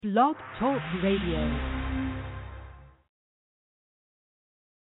Blog Talk Radio.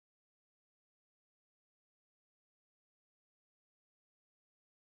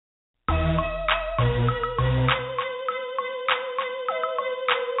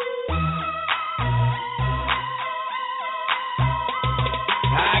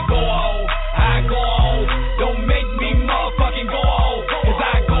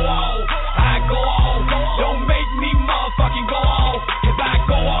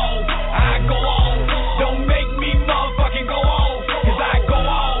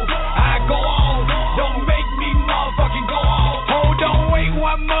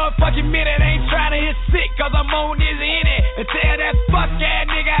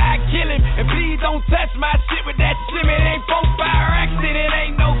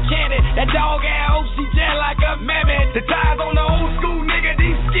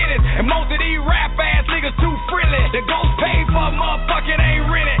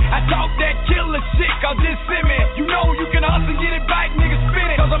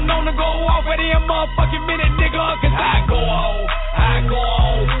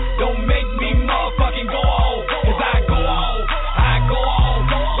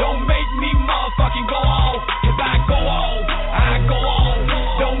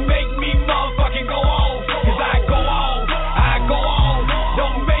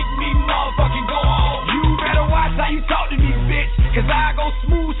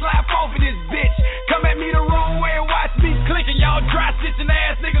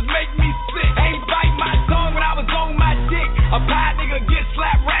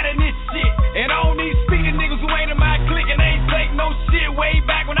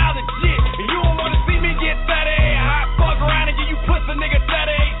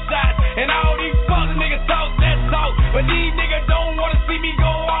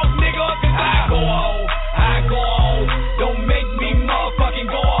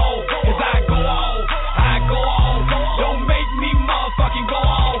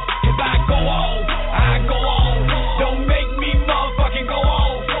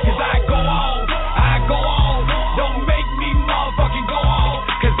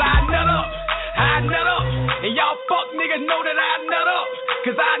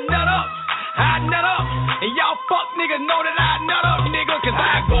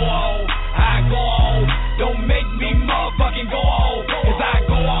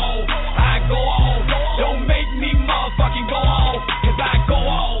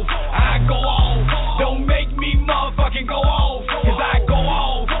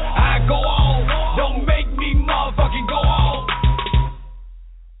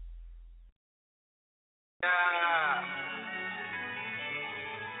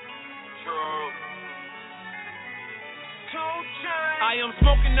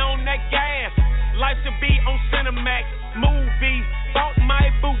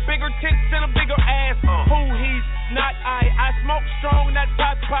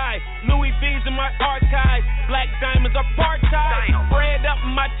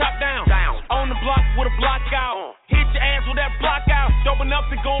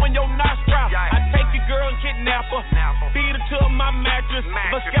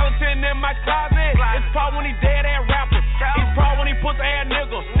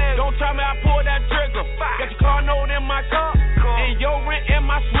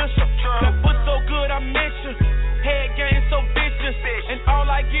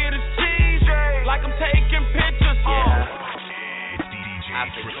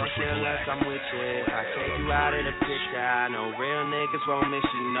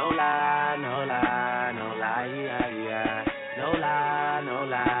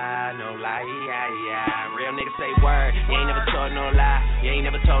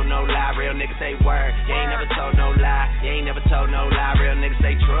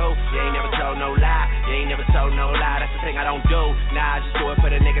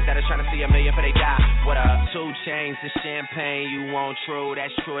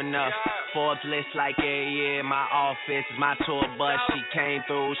 My tour bus, she came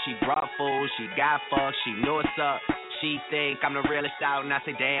through, she brought food, she got fucked, she knew what's up. She think I'm the realest out, and I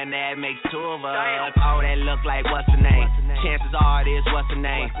say, damn, that makes two of us. Oh, that look like what's her name? Chances are it is what's her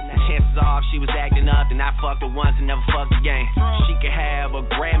name. Chances are if she was acting up, then I fucked her once and never fucked again. She could have a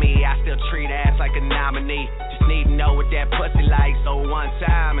Grammy, I still treat her ass like a nominee. Just need to know what that pussy like, so one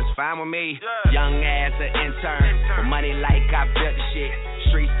time is fine with me. Young ass an intern, for money like I built the shit.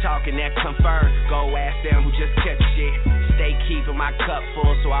 Streets talking that confirm, go ask them who just kept shit. Stay keeping my cup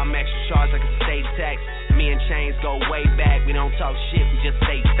full, so I'm extra charged like a state tax. Me and Chains go way back, we don't talk shit, we just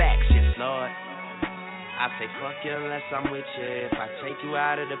say facts, yes Lord. I say fuck you unless I'm with you. If I take you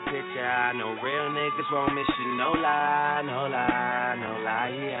out of the picture, I know real niggas won't miss you. No lie, no lie, no lie,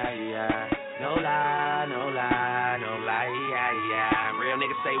 yeah, yeah. No lie, no lie, no lie, yeah, yeah. Real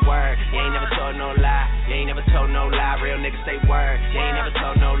niggas say word, you ain't never told no lie. You ain't never told no lie. Real niggas say word, you ain't never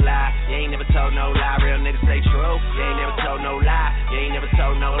told no lie. You ain't never told no lie. Real niggas say true, you ain't never told no lie. You ain't never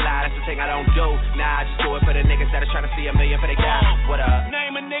told no lie. That's the thing I don't do. Nah, I just do it for the niggas that are trying to see a million for they guy. What up?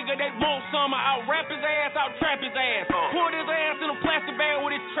 Name a nigga that want some, out rap his ass, out trap his ass. Put his ass in a plastic bag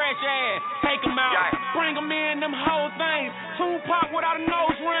with his trash ass. Take him out, bring him in, them whole things. Tupac without a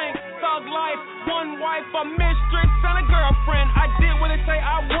nose ring. Thug life, one wife, a mistress, and a girlfriend. I did what they say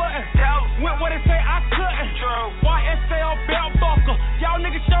I wouldn't. Went what they say I couldn't. YSL belt buckle. Y'all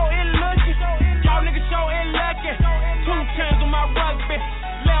niggas show it lucky. Y'all niggas show it lucky. 2 chains on my rugby.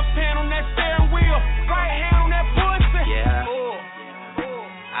 Left hand on that steering wheel. Right hand on that pussy. Yeah.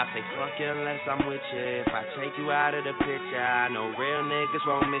 I say fuck you unless I'm with you. If I take you out of the picture, I know real niggas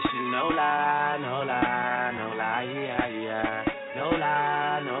won't miss you. No lie, no lie, no lie, yeah, yeah. No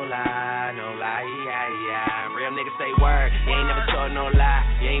lie, no lie, no lie, yeah, yeah. Real niggas say word, you ain't never told no lie.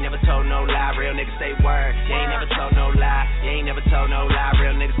 You ain't never told no lie. Real niggas say word, you ain't never told no lie. You ain't never told no lie.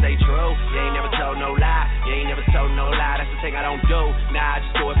 Real niggas say true, you ain't never told no lie. You ain't never told no lie. That's the thing I don't do. Nah, I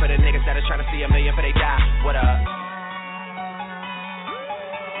just do it for the niggas that are trying to see a million for they die. What up?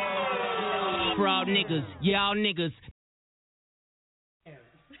 Fraud niggas, y'all niggas.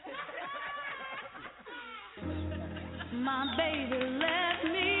 My baby left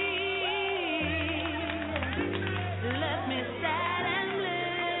me sad and blue.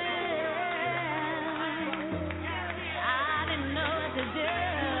 I didn't know what to do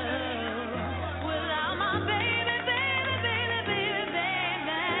without my baby, baby, baby, baby,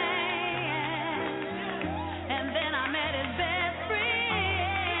 baby. And then I met his best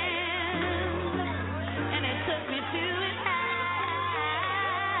friend, and it took me to his house,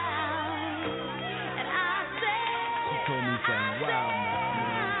 and I said, told me something wild,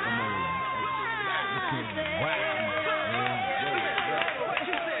 man. Come on. Wow, man.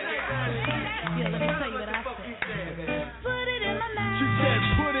 Yeah, let me tell you what I said. Put it in my mouth. She said,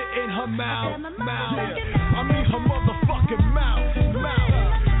 put it in her mouth. Mouth. I mean her motherfucking mouth. Mouth.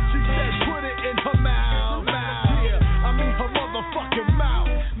 She said, put it in her mouth. Mouth. Yeah. I mean her motherfucking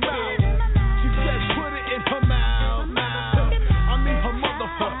mouth. Mouth. She said, put it in her mouth. Mouth. I mean her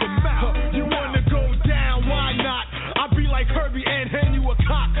motherfucking mouth. You wanna go down? Why not? I'll be like Herbie and hand you a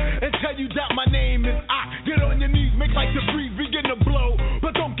cock and tell you that my name is I. Get on your knees, make like the breeze, begin to blow.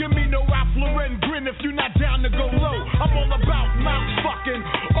 But don't give me no Ralph Lauren grin if you're not down to go low. I'm all about mouth fucking,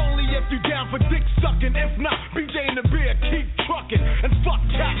 only if you down for dick sucking. If not, BJ and the beer, keep trucking. And fuck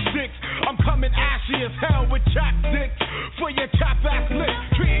chapsticks, I'm coming ashy as hell with chapsticks for your chap ass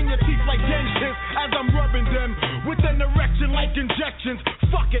lips. Treating your teeth like dentists as I'm rubbing them with an erection like injections.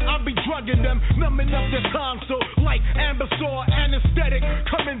 Fuck it, I'll be drugging them, numbing up their tonsil like Ambisor anesthetic,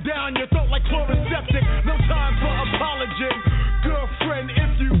 coming down your throat like chloroseptic. No time for apology, girlfriend.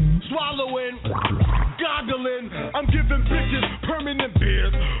 If you swallowing, goggling, I'm giving bitches permanent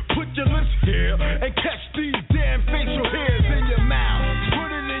beers. Put your lips here and catch these damn facial hairs in your mouth.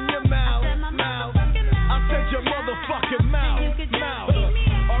 Put it in your mouth, mouth. I said your motherfucking mouth, mouth.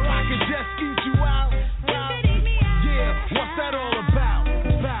 Or I could just eat you out. Yeah, what's that all about?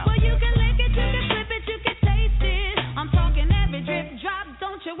 Well, you can lick it, you can flip it, you can taste it. I'm talking every drip drop,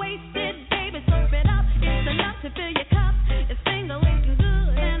 don't you waste it, baby. Slurp it up, it's enough to fill your cup. It's finger licking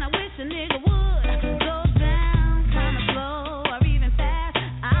good, and I wish a nigga would go down, kinda slow or even fast.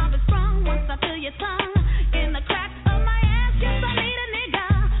 I'll be sprung once I feel your tongue in the crack of my ass. Yes, I need a nigga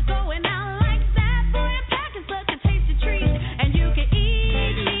going out like that. Boy, I'm packing such a tasty treat, and you can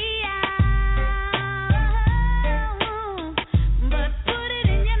eat me out, but put it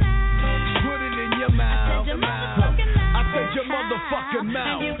in your mouth. Put it in your mouth. I said your motherfucking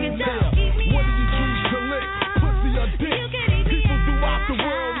mouth. What do you choose to lick? Pussy or dick? People throughout the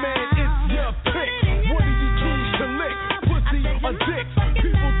world, man, it's your pick. What do you choose to lick? Pussy or dick?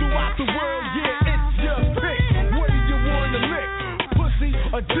 People throughout the world, yeah, it's your pick. What do you want to lick? Pussy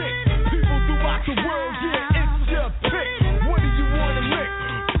or dick? People throughout the world, yeah, it's your pick. What do you want to lick?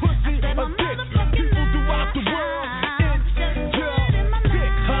 Pussy or dick? People throughout the world, it's your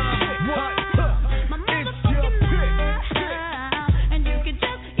pick, huh? What? It's your pick. And you can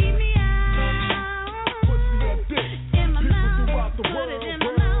just eat me out. Pussy or dick? In my People mouth. throughout the Put world, it in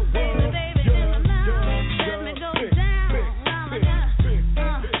my mouth, baby, baby, in my mouth. Let me go down. Oh my God.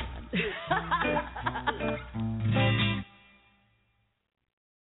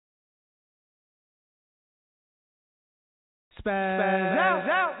 Spaz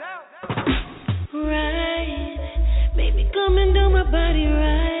out. Right. come and do my body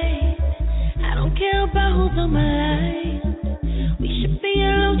right. I don't care about who's on my life. We should be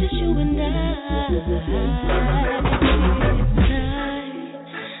alone, just you and I.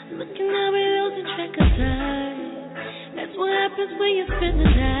 Looking how we losing track of time. That's what happens when you spend the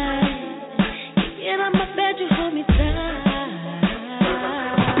night. You get on my bed, you hold me tight.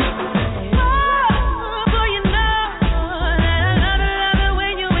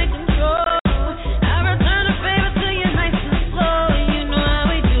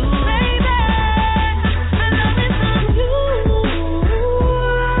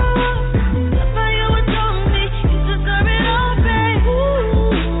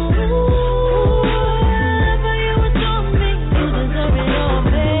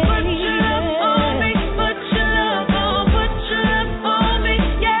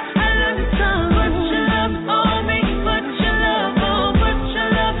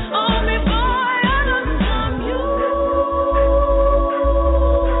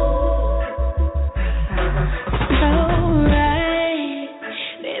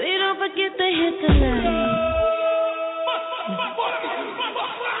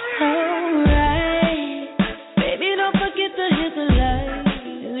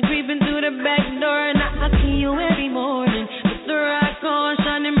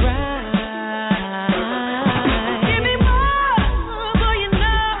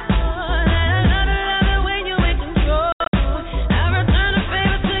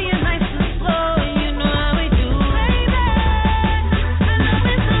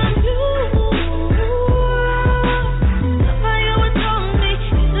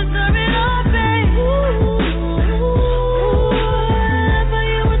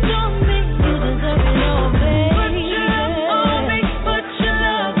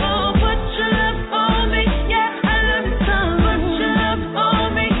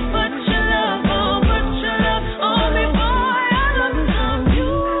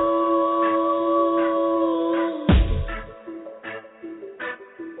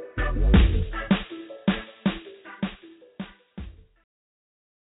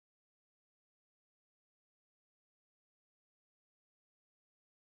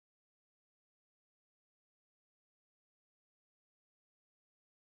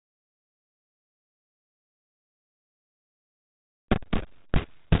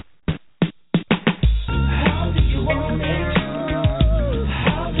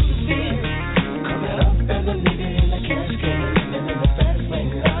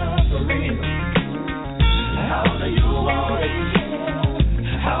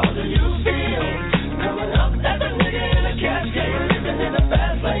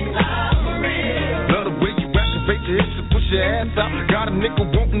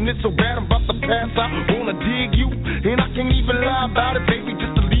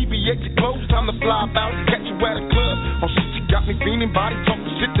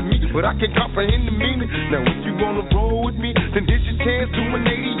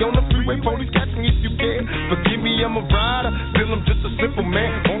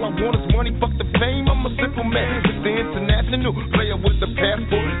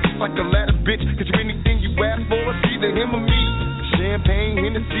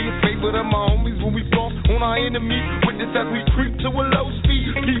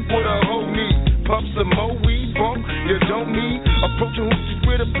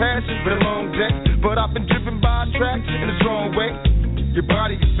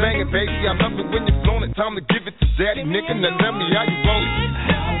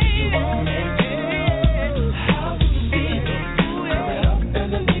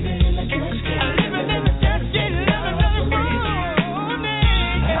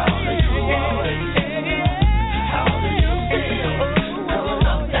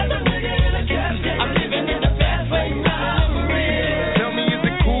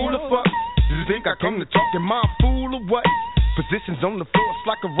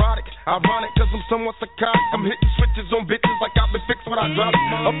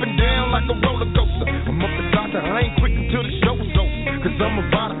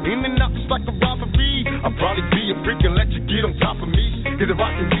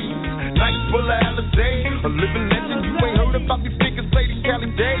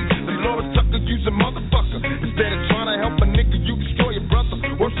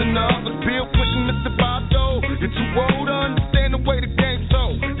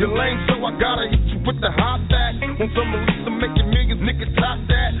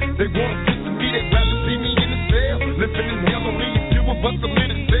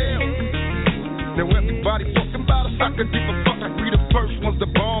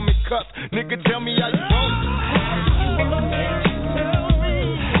 Nigga, tell me how you want.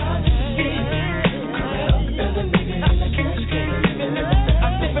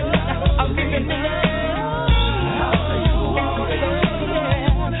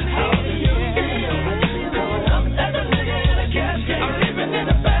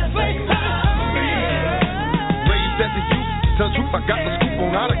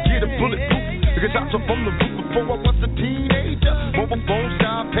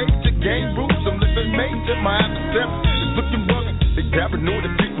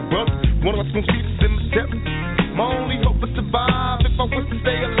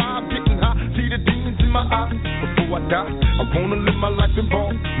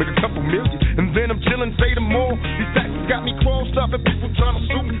 ball, make a couple million, and then I'm chillin', say the more. These taxes got me crossed up and people trying to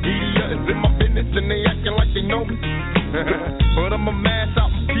sue me. Media is in my business and they acting like they know me. But I'ma mash out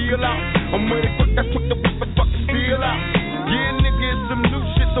and peel out. I'm with it quick, that's quick to put the fucking steel out. Yeah, nigga, it's some new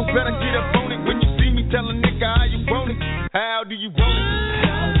shit, so better get up on it. When you see me, tell a nigga how you want it. How do you want it?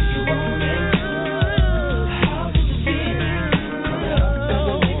 How do you want it?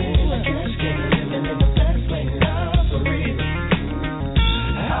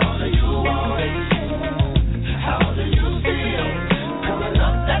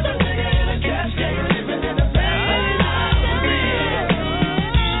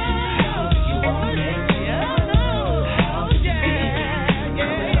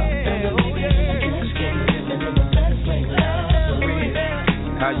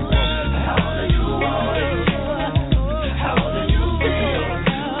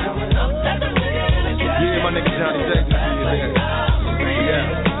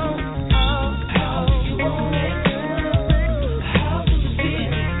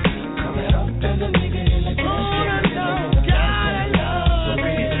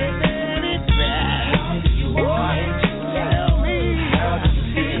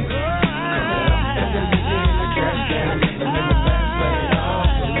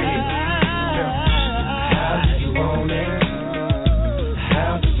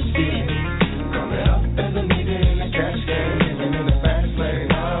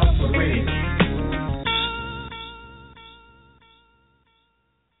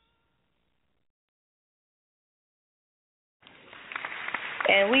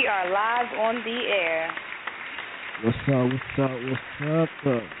 And we are live on the air. What's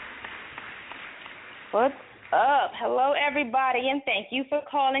up? Hello, everybody, and thank you for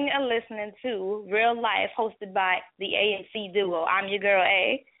calling and listening to Real Life, hosted by the A&C Duo. I'm your girl,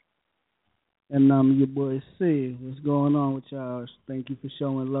 A. And I'm your boy, C. What's going on with y'all? Thank you for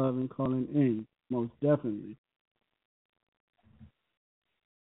showing love and calling in. Most definitely.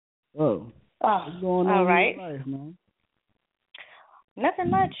 What's going on in your life, man? Nothing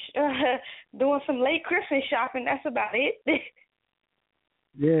much. Doing some late Christmas shopping. That's about it.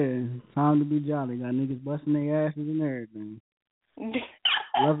 Yeah, time to be jolly. Got niggas busting their asses and everything.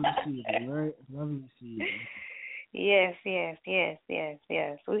 Lovely season, right? Lovely season. Yes.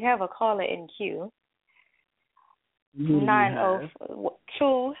 We have a caller in queue.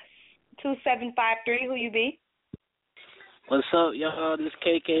 902-2753. Who you be? What's up, y'all? This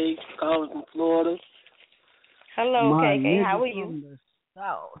KK calling from Florida. Hello, KK. How are you?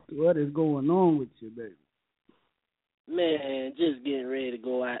 South. What is going on with you, baby? Man, just getting ready to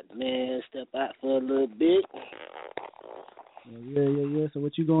go out, man. Step out for a little bit. Yeah. So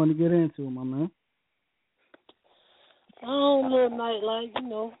what you going to get into, my man? Oh, little nightlife, you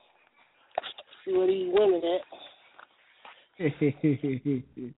know. See what these women at.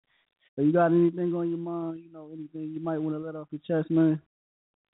 So you got anything on your mind? You know, anything you might want to let off your chest, man?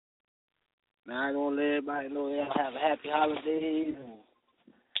 Now I want to let everybody know they'll have a happy holidays and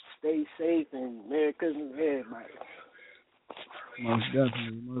stay safe and Merry Christmas to everybody. Most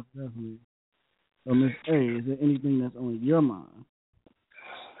definitely. So, Miss A, is there anything that's on your mind?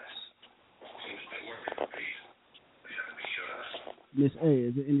 Miss A,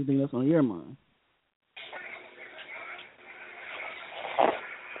 is there anything that's on your mind?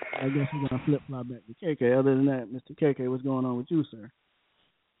 I guess we're going to flip-flop back to KK. Other than that, Mr. KK, what's going on with you, sir?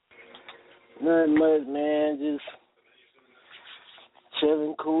 Nothing much, man. Just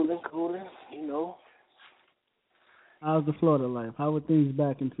chilling, cooling, you know. How's the Florida life? How are things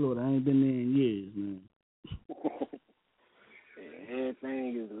back in Florida? I ain't been there in years, man.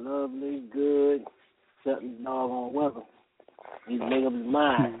 Everything is lovely, good, except the doggone weather. He make up his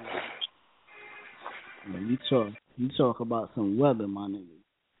mind. Yeah, you talk about some weather, my nigga.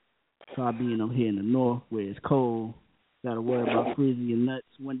 Try being up here in the north where it's cold. Gotta worry about freezing and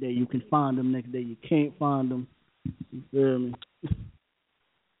nuts. One day you can find them, next day you can't find them. You feel me?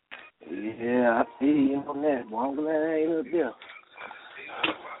 Yeah, I feel you on that. Well, I'm glad I ain't up there.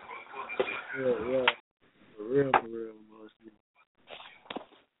 Yeah. For real, boss.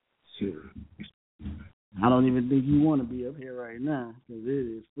 Shit. I don't even think you want to be up here right now because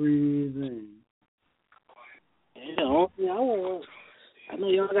it is freezing. Yeah, honestly, I know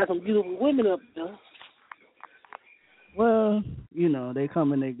y'all got some beautiful women up there. Well, you know, they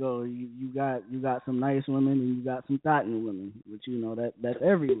come and they go. You got some nice women and you got some thotty women, but you know that's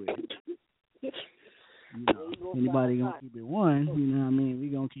everywhere. You know, anybody gonna keep it one? You know what I mean? We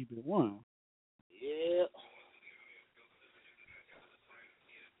gonna keep it one. Yeah.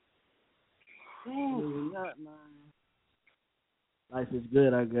 Life is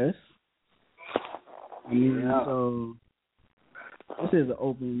good, I guess. I mean, so this is an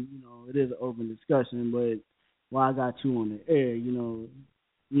open, it is an open discussion, but while I got you on the air,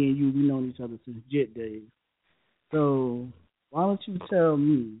 me and you, we known each other since JIT days. So why don't you tell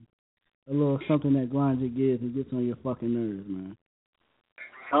me a little something that grinds your gears and gets on your fucking nerves, man?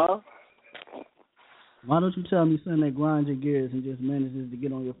 Huh? Why don't you tell me something that grinds your gears and just manages to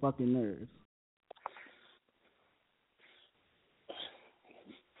get on your fucking nerves?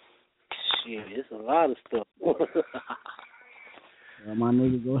 Shit, it's a lot of stuff. Well, my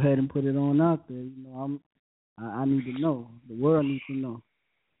nigga, go ahead and put it on out there. I need to know. The world needs to know.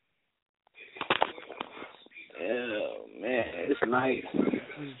 Yeah, man, it's like.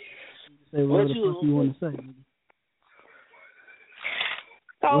 Say whatever the fuck you want to say.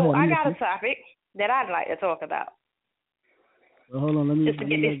 So I got a topic that I'd like to talk about. Well, hold on, let me just to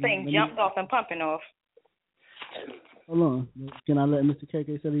get this thing jumped off and pumping off. Hold on, can I let Mr.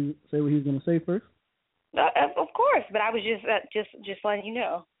 KK say what he's gonna say first? Of course, but I was just letting you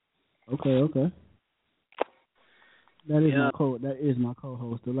know. Okay. That is my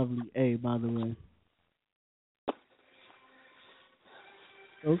co-host, the lovely A, by the way.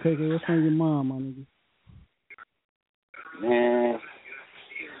 Okay, what's on your mind, my nigga? Man,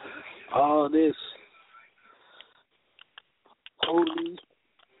 all this police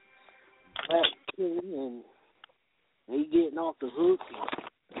activity and they getting off the hook.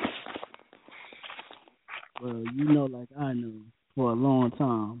 Well, like I know, for a long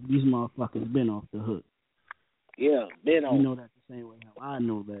time, these motherfuckers been off the hook. Yeah, been off. You know that the same way how I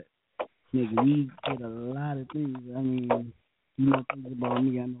know that. Nigga, we did a lot of things. I mean, you know things about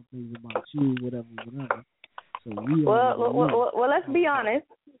me, I know things about you, whatever. So well, let's be honest.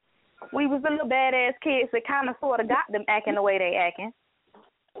 We was little badass kids that kind of sort of got them acting the way they acting.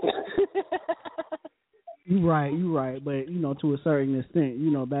 You right. But, to a certain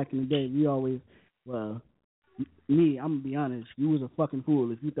extent, back in the day, we always, I'm going to be honest, you was a fucking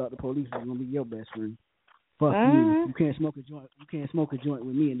fool if you thought the police was going to be your best friend. Fuck you. You can't smoke a joint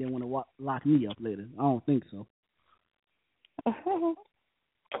with me and then want to lock me up later. I don't think so.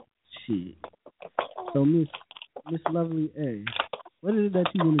 Shit. So, Miss Lovely A, what is it that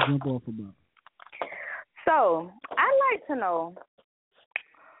you want to jump off about? So, I'd like to know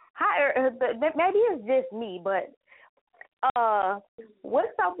how, maybe it's just me, but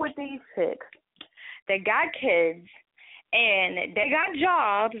what's up with these chicks that got kids and they got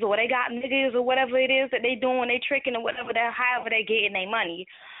jobs or they got niggas or whatever it is that they doing, they tricking or whatever, however they getting their money,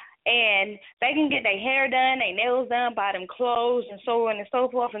 and they can get their hair done, their nails done, buy them clothes and so on and so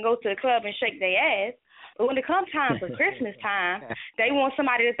forth, and go to the club and shake their ass. But when it comes time for Christmas time, they want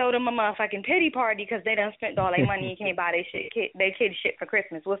somebody to throw them a motherfucking pity party because they done spent all their money and can't buy their kid shit for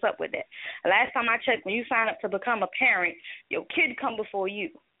Christmas. What's up with that? The last time I checked, when you sign up to become a parent, your kid come before you.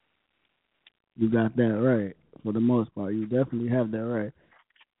 You got that right. For the most part, you definitely have that right.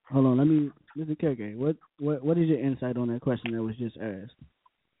 Hold on, Mr. KK, what is your insight on that question that was just asked?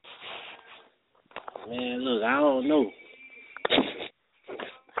 Man, look, I don't know.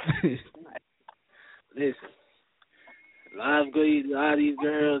 Listen, a lot of these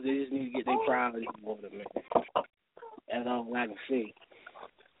girls, they just need to get their priorities in order, man. That's all I can say.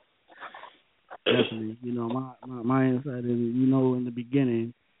 Definitely, my insight is, in the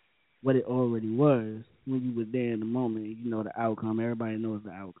beginning, what it already was when you were there in the moment. The outcome. Everybody knows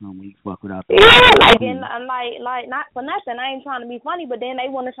the outcome when you fuck without the like not for nothing. I ain't trying to be funny, but then they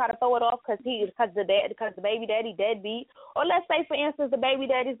want to try to throw it off because the baby daddy deadbeat, or let's say for instance the baby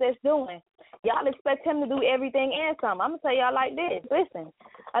daddy's that's doing. Y'all expect him to do everything and some. I'm gonna tell y'all like this. Listen,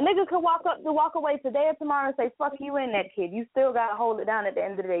 a nigga could walk away today or tomorrow and say fuck you and that kid. You still gotta hold it down at the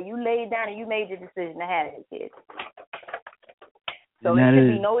end of the day. You laid down and you made your decision to have that kid. So there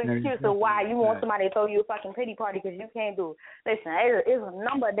should be no excuse of why you want somebody to throw you a fucking pity party because you can't do it. Listen, it's a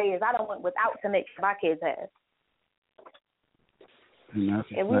number of days I done went without to make sure my kids have.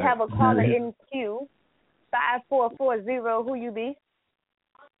 And we have a caller in queue, 5440. Who you be?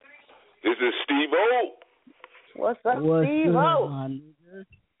 This is Steve-O. What's up, Steve-O?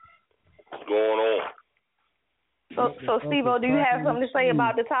 What's going on? So Steve-O, do you have something to say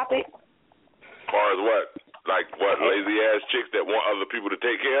about the topic? As far as what? Like what, lazy-ass chicks that want other people to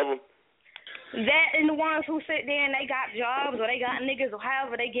take care of them? That and the ones who sit there and they got jobs or they got niggas or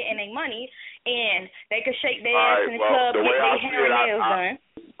however they getting their money and they can shake their ass in the club, get their hair and nails done.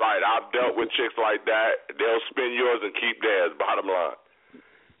 Right, I've dealt with chicks like that. They'll spend yours and keep theirs, bottom line.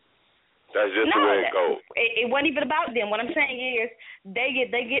 That's just the way it goes. It wasn't even about them. What I'm saying is they get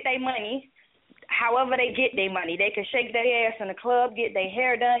their money. however they get their money. They can shake their ass in the club, get their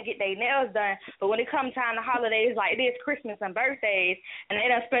hair done, get their nails done. But when it comes time to holidays like this, Christmas and birthdays, and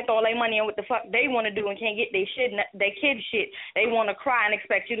they done spent all their money on what the fuck they want to do and can't get their shit, their kids shit, they want to cry and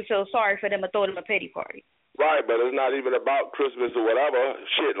expect you to feel sorry for them and throw them a pity party. Right, but it's not even about Christmas or whatever.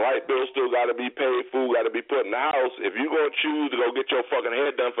 Shit, light bills still got to be paid, food got to be put in the house. If you're going to choose to go get your fucking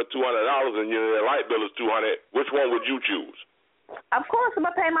hair done for $200 and your light bill is $200, which one would you choose? Of course, I'm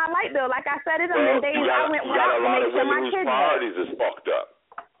going to pay my light bill. Like I said, it's been days I went without to make sure my kids priorities is fucked up.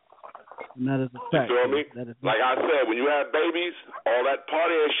 And that is a fact. You feel me? Like I said, when you have babies, all that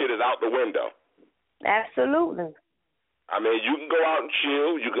partying shit is out the window. Absolutely. I mean, you can go out and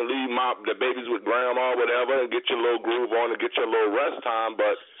chill. You can leave the babies with grandma or whatever and get your little groove on and get your little rest time,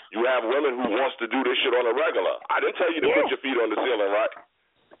 but you have women who wants to do this shit on a regular. I didn't tell you to put your feet on the ceiling, right?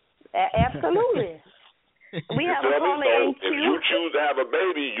 Absolutely. We have a caller in If you choose to have a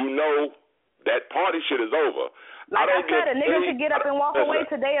baby, you know that party shit is over. Like I said, a nigga could get up and walk away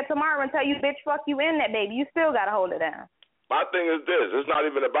today or tomorrow and tell you, bitch, fuck you in that baby. You still got to hold it down. My thing is this. It's not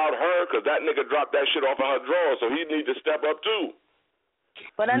even about her because that nigga dropped that shit off of her drawer, so he need to step up too.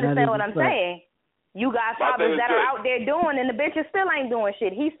 But understand what I'm saying. You got fathers that are out there doing, and the bitches still ain't doing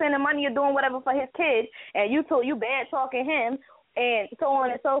shit. He's spending money or doing whatever for his kid, and you bad talking him, and so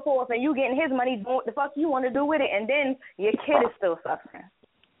on and so forth, and you getting his money, doing what the fuck you want to do with it, and then your kid is still suffering.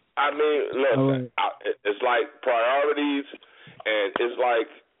 I mean, listen, it's like priorities, and it's like,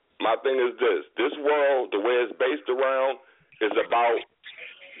 my thing is this. This world, the way it's based around, is about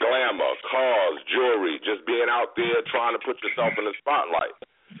glamour, cars, jewelry, just being out there trying to put yourself in the spotlight.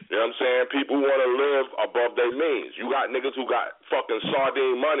 You know what I'm saying? People want to live above their means. You got niggas who got fucking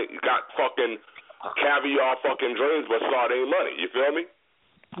sardine money, got fucking caviar fucking dreams, but sardine money. You feel me?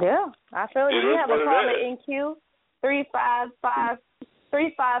 Yeah, I feel you. We have a caller in queue,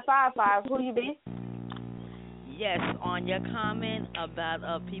 3555. Who you be? Yes, on your comment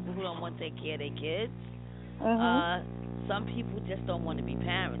about people who don't want to take care of their kids. Some people just don't want to be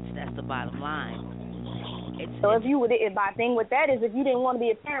parents. That's the bottom line. My thing with that is if you didn't want to be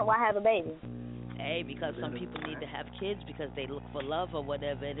a parent, why have a baby? Hey, because some people need to have kids because they look for love or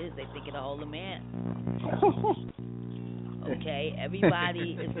whatever it is. They think it'll hold a man. Okay,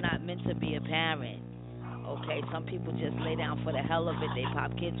 everybody is not meant to be a parent. Okay, some people just lay down for the hell of it. They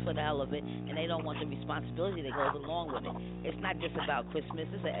pop kids for the hell of it, and they don't want the responsibility that goes along with it. It's not just about Christmas.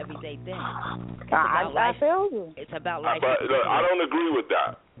 It's an everyday thing. I feel you. It's about life. But look, I don't agree with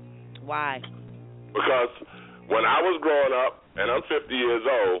that. Why? Because when I was growing up, and I'm 50 years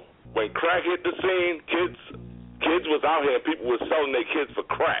old, when crack hit the scene, kids was out here and people were selling their kids for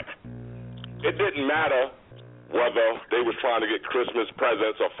crack. It didn't matter whether they was trying to get Christmas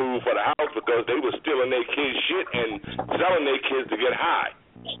presents or food for the house because they were stealing their kids' shit and selling their kids to get high.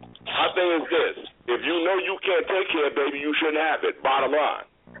 My thing is this. If you know you can't take care, baby, you shouldn't have it. Bottom line.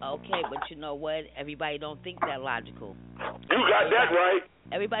 Okay, but you know what? Everybody don't think that logical. You got that right.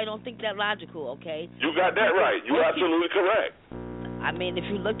 Everybody don't think that logical, okay? You got that right. You're absolutely correct. I mean, if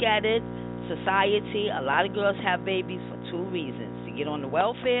you look at it, society, a lot of girls have babies for two reasons. To get on the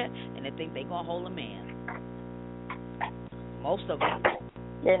welfare and they think they're going to hold a man. Most of them.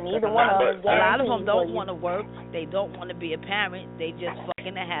 Yeah, neither one of them. A lot of them don't want to work. They don't want to be a parent. They just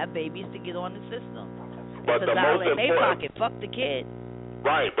fucking have babies to get on the system. But the most in their pocket. Fuck the kid.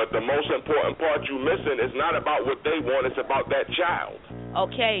 Right, but the most important part you missing is not about what they want. It's about that child.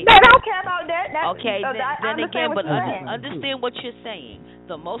 Okay. They don't care about that. Then again, but understand what you're saying.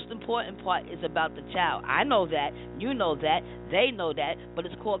 The most important part is about the child. I know that. You know that. They know that. But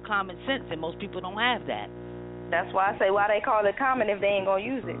it's called common sense, and most people don't have that. That's why I say why they call it common if they ain't gonna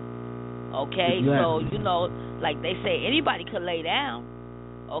use it. Okay, so like they say, anybody could lay down.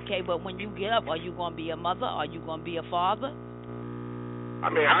 Okay, but when you get up, are you gonna be a mother? Are you gonna be a father? I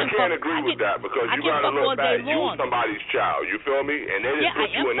mean, I can't agree with that because you gotta look back. You somebody's child. You feel me? And they didn't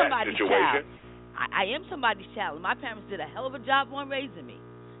put you in that situation. I am somebody's child. My parents did a hell of a job on raising me.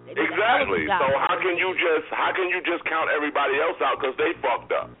 Exactly. So how can you just count everybody else out because they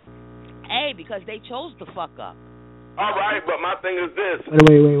fucked up? Hey, because they chose to fuck up. All right, but my thing is this.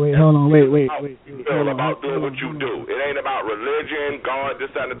 Wait, hold on, wait. It's all about doing what you do. It ain't about religion, God, this,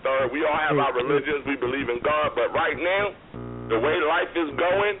 that, and the third. We all have our religions. We believe in God. But right now, the way life is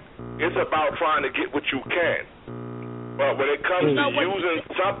going, it's about trying to get what you can. But when it comes to using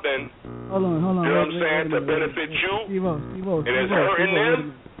something, hold on, you know what I'm saying, to benefit you, and it's hurting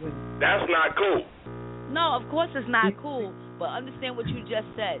them, that's not cool. No, of course it's not cool. But understand what you just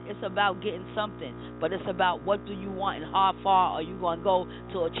said. It's about getting something. But it's about what do you want and how far are you going to go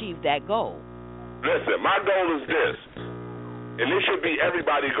to achieve that goal. Listen, my goal is this. And this should be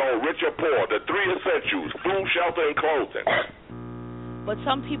everybody going, rich or poor, the 3 essentials, food, shelter, and clothing. But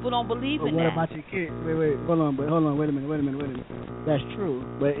some people don't believe in that. What about your kids? Wait, hold on, wait a minute. That's true.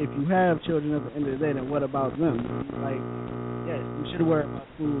 But if you have children at the end of the day, then what about them? Like, yes, you should worry about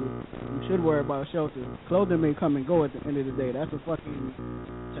food. You should worry about shelter. Clothing may come and go at the end of the day. That's a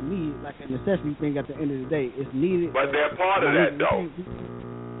fucking, to me, like a necessity thing at the end of the day. It's needed. But they're part of that, though.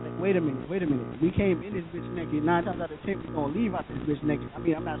 Wait a minute. We came in this bitch naked. 9 times out of 10, we gonna leave out this bitch naked. I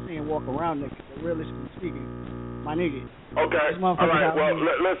mean, I'm not saying walk around naked, but realistically speaking, my nigga. Okay. All right. Well,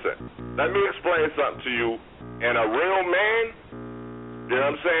 listen. Let me explain something to you. And a real man, you know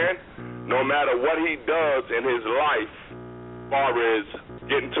what I'm saying? No matter what he does in his life, as far as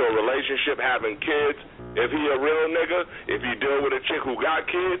getting to a relationship, having kids, if he a real nigga, if he deal with a chick who got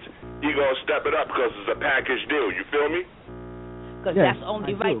kids, he gonna step it up because it's a package deal. You feel me? Because that's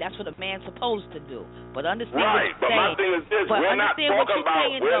only right. That's what a man's supposed to do. But understand what you're saying. But my thing is this: we're not talking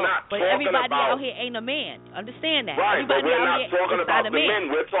about. But everybody out here ain't a man. Understand that? Right, everybody but we're not talking about the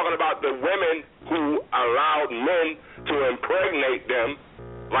men. We're talking about the women who allowed men to impregnate them,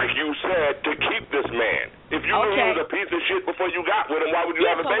 like you said, to keep this man. If you knew he was a piece of shit before you got with him, why would you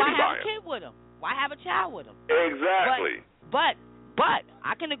have a baby by him? Why have a kid with him? Why have a child with him? Exactly. But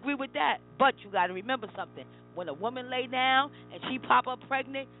I can agree with that. But you got to remember something. When a woman lay down and she pop up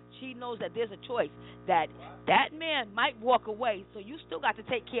pregnant, she knows that there's a choice. That man might walk away, so you still got to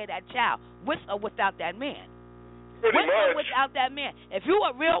take care of that child, with or without that man. Pretty with much. or without that man. If you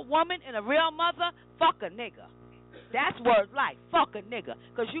a real woman and a real mother, fuck a nigga. That's word life. Fuck a nigga.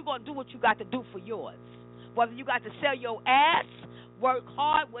 Because you're going to do what you got to do for yours. Whether you got to sell your ass, work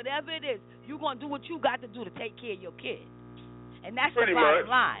hard, whatever it is, you're going to do what you got to do to take care of your kids. And that's the bottom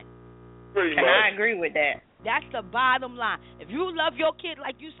line. And I agree with that. That's the bottom line. If you love your kid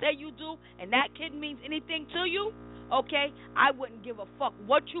like you say you do, and that kid means anything to you, okay, I wouldn't give a fuck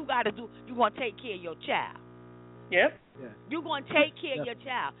what you got to do. You're going to take care of your child. Yep. Yeah. You're going to take care of your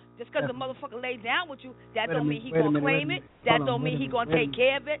child. Just because the motherfucker lays down with you, that don't mean he going to claim it. That don't mean he going to take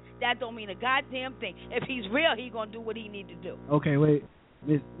care of it. That don't mean a goddamn thing. If he's real, he going to do what he need to do. Okay, wait.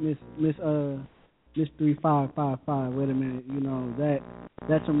 Miss 3555, wait a minute. You know,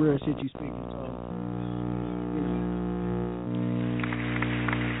 that's some real shit you speaking. So,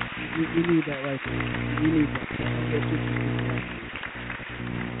 you need that right there. You need that.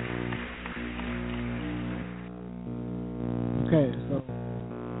 Okay, so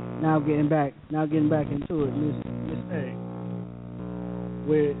now getting back into it, Miss A.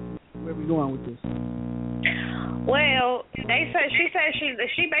 Where we going with this? Well, she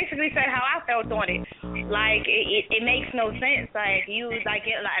basically said how I felt on it. Like it makes no sense. Like you and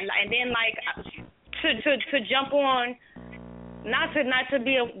then to jump on. Not to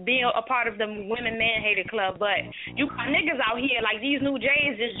be a part of the women man hater club, but you got niggas out here like these new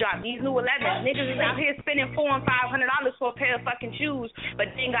J's just dropped, these new 11s. Niggas is out here spending $400 and $500 for a pair of fucking shoes, but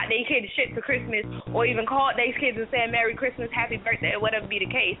they ain't got their kids shit for Christmas, or even called their kids and said Merry Christmas, Happy Birthday, or whatever be the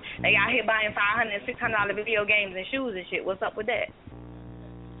case. They out here buying $500 and $600 video games and shoes and shit. What's up with that?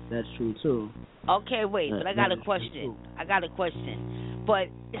 That's true too. Okay, wait, but I got a question.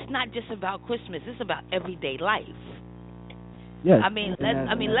 But it's not just about Christmas. It's about everyday life. Yes.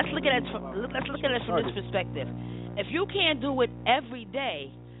 let's look at it from this perspective. If you can't do it every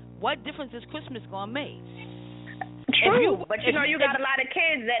day, what difference is Christmas gonna make? True, but you got a lot of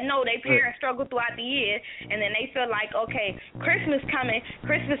kids that know their parents struggle throughout the year, and then they feel like, okay, Christmas coming.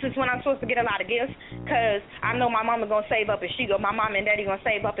 Christmas is when I'm supposed to get a lot of gifts, because I know my mama gonna save up, and my mom and daddy gonna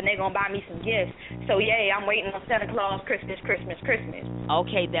save up, and they gonna buy me some gifts. So yeah, I'm waiting on Santa Claus, Christmas.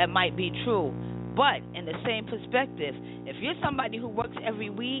 Okay, that might be true. But in the same perspective, if you're somebody who works every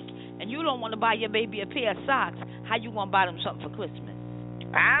week and you don't want to buy your baby a pair of socks, how you gonna buy them something for Christmas?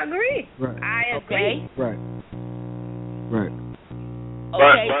 I agree. Right. I agree. Right.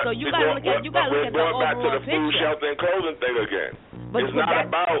 Okay, so you gotta look at the overall picture. We're going back to the food, shelter, and clothing thing again. It's not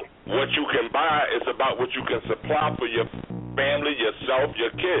about what you can buy. It's about what you can supply for your family, yourself,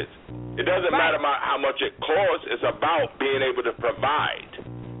 your kids. It doesn't matter how much it costs. It's about being able to provide.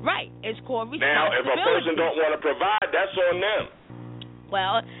 Right, it's called responsibility. Now, if a person don't want to provide, that's on them.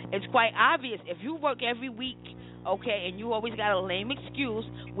 Well, it's quite obvious. If you work every week, okay, and you always got a lame excuse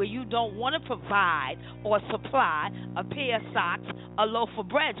where you don't want to provide or supply a pair of socks, a loaf of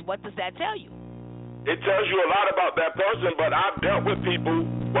bread, what does that tell you? It tells you a lot about that person, but I've dealt with people,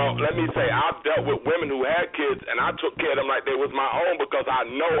 I've dealt with women who had kids, and I took care of them like they was my own because I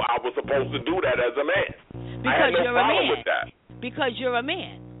know I was supposed to do that as a man. Because I had no problem with that. Because you're a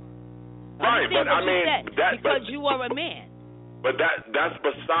man. Right, but I mean, because you are a man. But that's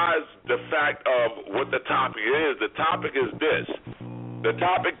besides the fact of what the topic is. The topic is this. The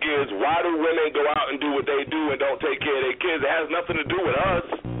topic is, why do women go out and do what they do and don't take care of their kids? It has nothing to do with us.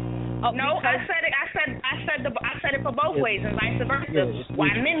 No, I said it for both ways and vice versa.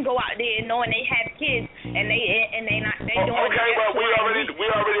 Why men go out there knowing they have kids and they doing okay, but we already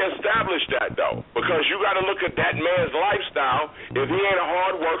established that though, because you got to look at that man's lifestyle. If he ain't a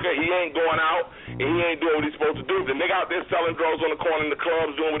hard worker, he ain't going out and he ain't doing what he's supposed to do. If the nigga out there selling drugs on the corner in the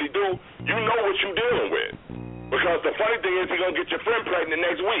clubs doing what he do, you know what you dealing with. Because the funny thing is, he gonna get your friend pregnant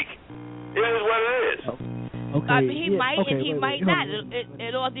next week. It is what it is. Okay. I mean, he might and he might not.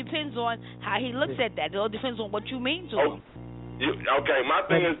 It all depends on how he looks at that. It all depends on what you mean to him. Okay, my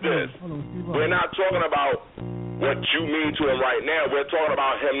thing is this. We're not talking about what you mean to him right now. We're talking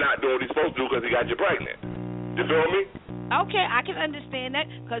about him not doing what he's supposed to do because he got you pregnant. You feel me? Okay, I can understand that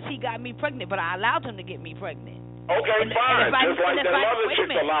because he got me pregnant, but I allowed him to get me pregnant. Okay, fine. Just like that other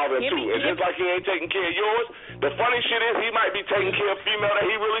chick allowed him to. And just like he ain't taking care of yours, the funny shit is he might be taking care of a female that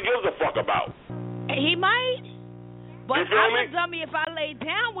he really gives a fuck about. He might. But I'm a dummy if I laid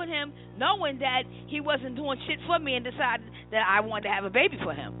down with him knowing that he wasn't doing shit for me and decided that I wanted to have a baby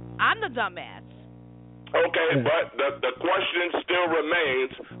for him. I'm the dumbass. Okay, but the question still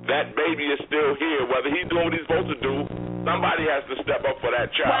remains, that baby is still here. Whether he's doing what he's supposed to do, somebody has to step up for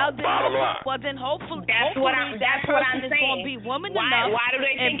that child. Bottom line. Well, then hopefully that's what I'm saying. Is going to be woman enough why do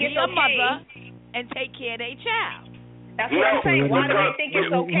they think and be it's a okay? mother and take care of their child. That's what I'm saying. Why do they think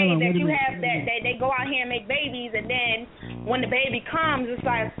it's okay that you have that they go out here and make babies, and then when the baby comes, it's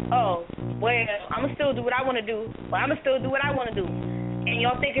like, oh, well, I'm gonna still do what I want to do, but I'm gonna still do what I want to do, and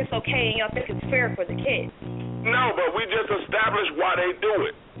y'all think it's okay and y'all think it's fair for the kids. No, but we just established why they do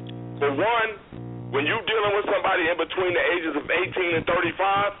it. For one, when you're dealing with somebody in between the ages of 18 and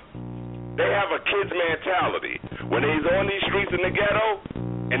 35, they have a kid's mentality. When they's on these streets in the ghetto,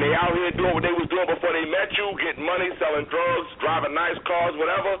 and they out here doing what they was doing before they met you, getting money, selling drugs, driving nice cars,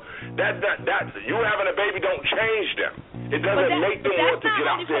 whatever, that you having a baby don't change them. It doesn't make them want to get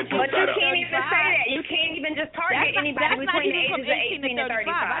out there and do better. But you can't even say that. You can't even just target anybody between the ages of 18 and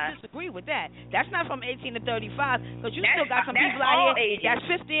 35. I disagree with that. That's not from 18 to 35, because you still got some people out here that's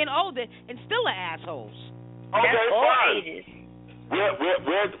 50 and older and still are assholes. Okay, that's all fine. ages.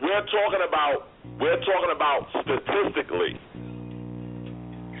 We're talking about statistically.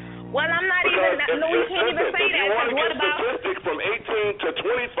 Well, I'm not even. No, we can't even say that. If you want to get statistics from 18 to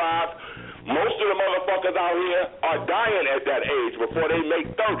 25, most of the motherfuckers out here are dying at that age before they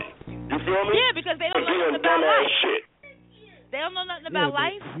make 30. You feel me? Yeah, because they don't know nothing about life. Shit. They don't know nothing about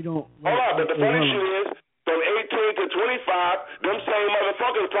life. Hold on, but the funny shit is, from 18 to 25, them same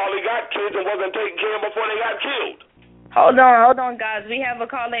motherfuckers probably got kids and wasn't taken care of before they got killed. Hold on, guys. We have a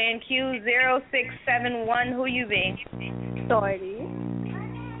caller in Q0671. Who you be? Shorty.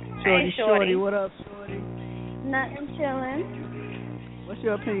 Hey, Shorty, what up, Shorty? Nothing, chilling. What's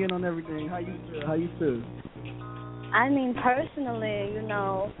your opinion on everything? How you feel? I mean, personally,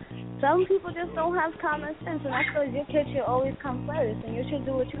 some people just don't have common sense, and I feel your kid should always come first, and you should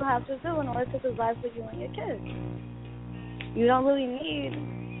do what you have to do in order to provide for you and your kids. You don't really need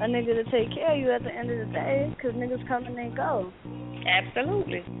a nigga to take care of you at the end of the day, because niggas come and they go.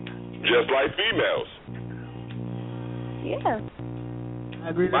 Absolutely. Just like females. Yeah. I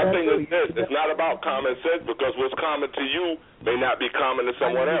agree with My that thing too. is this, it's not about common sense, because what's common to you may not be common to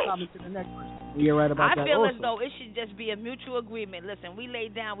someone else. Common to the next person. You're right about that. I feel also. as though it should just be a mutual agreement. Listen, we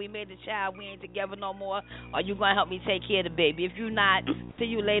laid down, we made a child, we ain't together no more. Are you going to help me take care of the baby? If you're not, see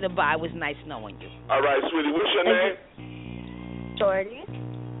you later, bye. It was nice knowing you. All right, sweetie, what's your name? Shorty.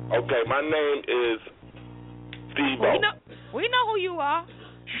 Okay, my name is Steve-O. We know who you are.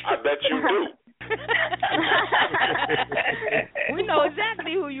 I bet you do. We know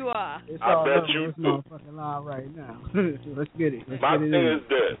exactly who you are. I bet you do. Motherfucking live right now. Let's get it. My thing is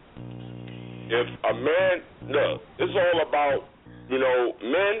this. If a man, look, it's all about,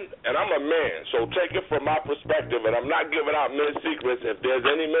 men, and I'm a man, so take it from my perspective, and I'm not giving out men's secrets. If there's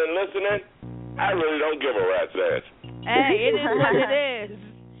any men listening, I really don't give a rat's ass. Hey, it is what it is.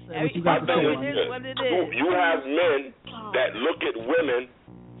 My thing is this. You have men that look at women,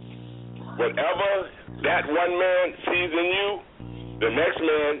 whatever that one man sees in you, the next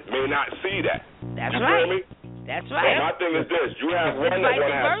man may not see that. That's you right. Feel me? That's right. So my thing is this. You have one that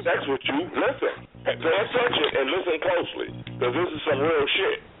want to have sex with you. Listen. Pay attention and listen closely, because this is some real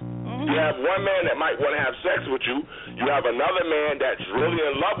shit. Mm-hmm. You have one man that might want to have sex with you. You have another man that's really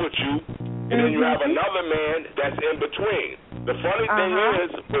in love with you. And then you have another man that's in between. The funny thing is,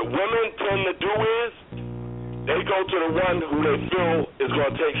 what women tend to do is, they go to the one who they feel is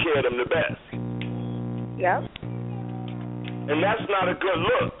going to take care of them the best. Yep. And that's not a good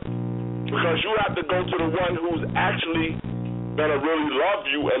look, because you have to go to the one who's actually gonna really love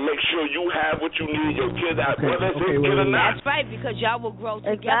you and make sure you have what you need, your kids have, whether it's his kid or not. That's right, because y'all will grow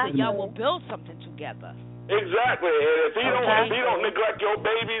together. Y'all will build something together. Exactly. And if he don't neglect your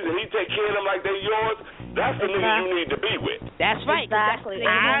babies and he take care of them like they're yours, that's the nigga you need to be with. That's right. Exactly.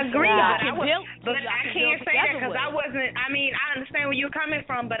 I agree. But I can't say that because I wasn't. I mean, I understand where you're coming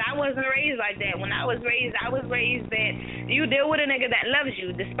from, but I wasn't raised like that. When I was raised that you deal with a nigga that loves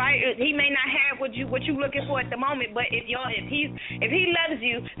you, despite he may not have what you looking for at the moment. But if he loves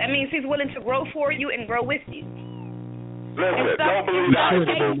you, that means he's willing to grow for you and grow with you. Listen, don't believe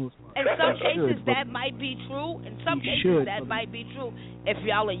that. In some cases, that might be true. In some cases, that might be true. If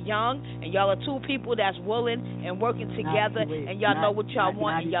y'all are young and y'all are two people that's willing and working together and y'all know what y'all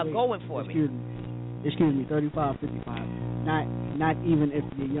want and y'all going for it. Excuse me, 35, 55. Not even if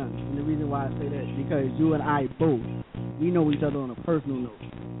you're young. And the reason why I say that is because you and I both, we know each other on a personal note.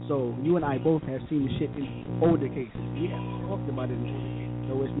 So you and I both have seen the shit in older cases. We have talked about it in older cases.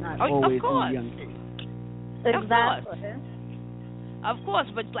 So it's not always in young cases. Exactly. Of course,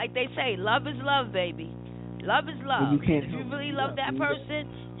 but like they say, love is love, baby. Love is love. If you really love that person,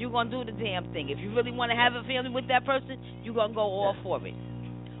 you're going to do the damn thing. If you really want to have a family with that person, you're going to go all for it.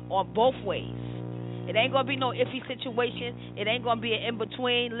 On both ways. It ain't going to be no iffy situation. It ain't going to be an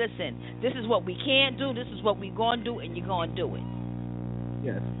in-between. Listen, this is what we can do. This is what we're going to do, and you're going to do it.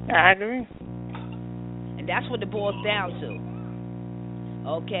 Yes. I agree. And that's what it boils down to.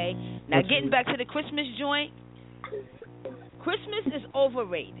 Okay? Now, getting back to the Christmas joint, Christmas is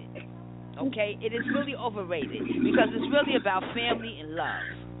overrated, okay? It is really overrated because it's really about family and love.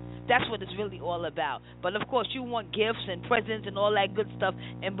 That's what it's really all about. But, of course, you want gifts and presents and all that good stuff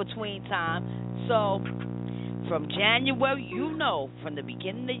in between time. So, from January, from the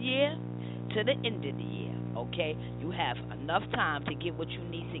beginning of the year to the end of the year, okay, you have enough time to get what you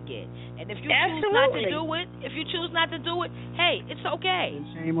need to get. And if you choose not to do it, hey, it's okay.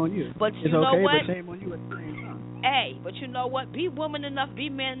 Shame on you. But it's you know okay, what? But shame on you at the same time. Hey, but you know what? Be woman enough, be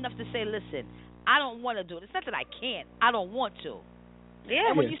man enough to say, listen, I don't want to do it. It's not that I can't. I don't want to.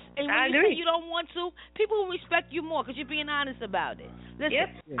 Yeah, and when you say you don't want to, people will respect you more because you're being honest about it.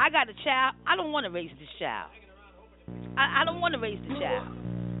 Listen, I got a child. I don't want to raise this child. I don't want to raise the child.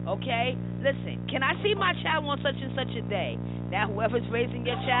 Okay? Listen, can I see my child on such and such a day? Now, whoever's raising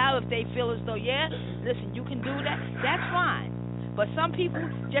your child, if they feel as though, listen, you can do that, that's fine. But some people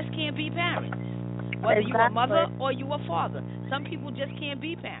just can't be parents. Whether you're a mother or you're a father. Some people just can't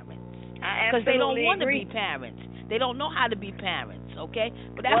be parents. Because they don't want to be parents. They don't know how to be parents, okay?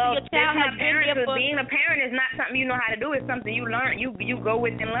 But after your child has been there for... Being a parent is not something you know how to do. It's something you learn. You go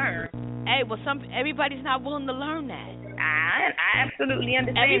with and learn. Hey, well, everybody's not willing to learn that. I absolutely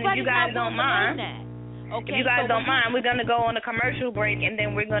understand. Everybody's if you guys don't mind. Okay, if you guys don't mind, we're going to go on a commercial break, and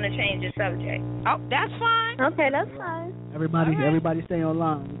then we're going to change the subject. Oh, that's fine. Okay, that's fine. Everybody stay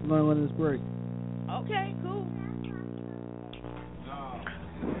online. We're going on this break. Okay, cool.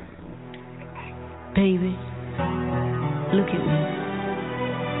 Baby, look at me.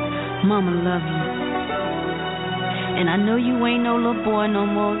 Mama love you. And I know you ain't no little boy no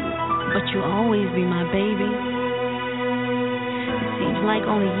more, but you'll always be my baby. It seems like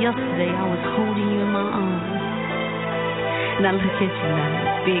only yesterday I was holding you in my arms. Now look at you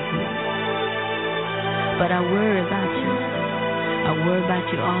now, big one. But I worry about you. I worry about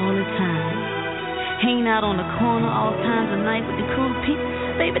you all the time. Hanging out on the corner all times of night with the cool people.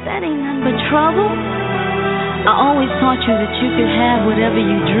 Baby, that ain't nothing but trouble. I always taught you that you could have whatever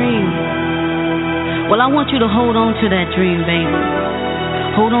you dream. Well, I want you to hold on to that dream, baby.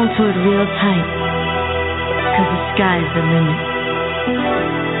 Hold on to it real tight. Because the sky's the limit.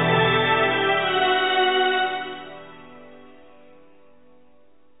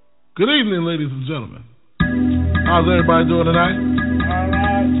 Good evening, ladies and gentlemen. How's everybody doing tonight?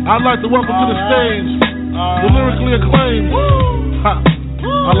 I'd like to welcome to the stage the lyrically acclaimed.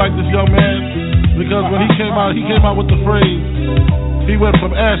 I like this young man because when he came out with the phrase, he went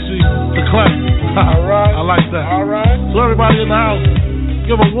from ashy to classic. I like that. So everybody in the house,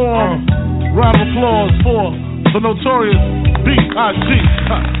 give a warm round of applause for the Notorious B.I.G.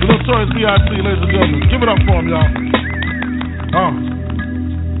 The Notorious B.I.G., ladies and gentlemen. Give it up for him, y'all.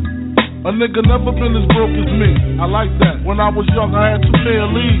 A nigga never been as broke as me. I like that. When I was young, I had 2 pair of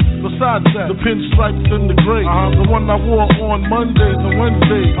leads, but besides that, the pinstripes and the gray, the one I wore on Mondays and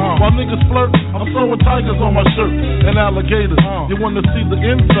Wednesdays. While niggas flirt, I'm throwing tigers on my shirt and alligators. You wanna see the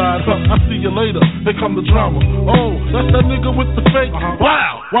inside? I see you later. Here come the drama. Oh, that's that nigga with the fake.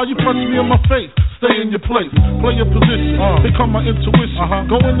 Wow! Why you punch me in my face? Stay in your place, play your position. Here come my intuition.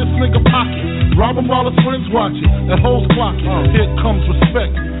 Go in this nigga pocket, rob him while his friends watching, and hoes clocking. Here comes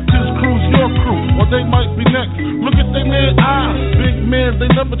respect. His crew's your crew, or they might be next. Look at they man eyes, big man, they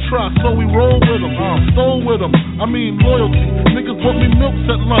never try, so we roll with them, stole with them. I mean loyalty. Niggas bought me milks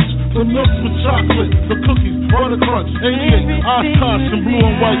at lunch, the milks with chocolate, the cookies, butter crunch, 88, Oshkosh, and blue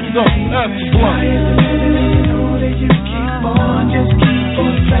and white stuff. That's the blunt. You keep on, just keep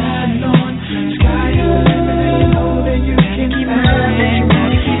on riding on. Sky is the limit, and you know that you can keep on. What you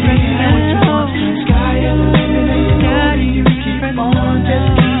want, sky is the limit, and you know that you keep on,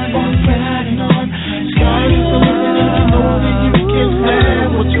 just keep on riding on. Sky is the limit, and you know that you can have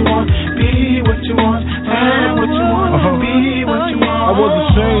what you want, be what you want, have what you want, be what you want. I was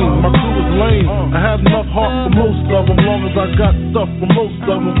ashamed, my crew was lame. I had enough heart for most of them, long as I got stuff for most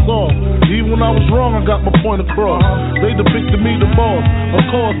of them soft. Even when I was wrong, I got my point across. They depicted me the boss. Of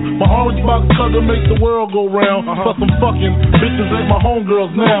course, my orange box cutter make the world go round. Plus I'm fucking bitches ain't my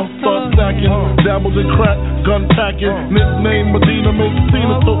homegirls now. Start stacking, dabbled in crack, gun packing. Nickname Medina, made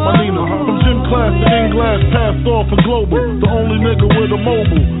Cena, took my Nina. From gym class to in-glass, passed off for global. The only nigga with a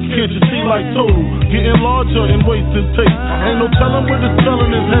mobile. Can't you see like total? Getting larger in waist and taste. Ain't no telling where this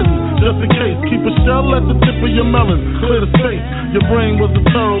felon is heading. Just in case, keep a shell at the tip of your melon. Clear the space. Your brain was a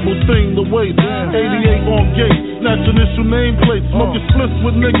terrible thing to waste. 88 on gate, snatch initial nameplates. Smoking splits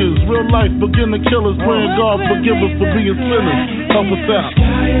with niggas. Real life beginner killers. Praying God forgive us for being sinners. Help us out.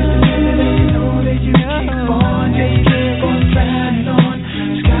 Sky is the limit, and you know that you keep on, just keep on riding on.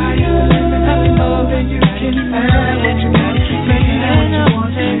 Sky is the limit, and you know that you can have what you want, be what you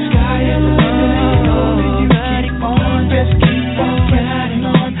want. Sky is the limit, and you know that you keep on, just keep on riding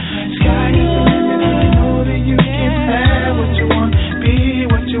on. Sky is the limit, and you know that you can have what you want, be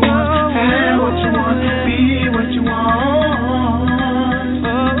what you want, have what you want, be what you want.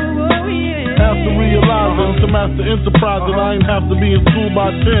 After realizing to master enterprise that I ain't have to be in school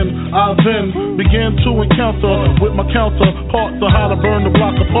by 10, I then began to encounter with my counterparts on how to burn the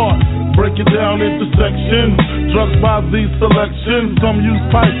block apart. Break it down into sections, drugs by these selections. Some use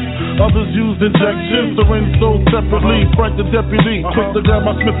pipes, others use injections. Syringe sold separately, Frank the deputy quick to grab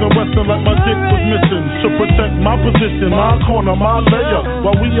my Smith & Wesson like my dick was missing. To protect my position, my corner, my layer.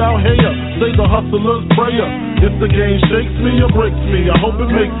 While we out here, say the hustler's prayer. If the game shakes me or breaks me, I hope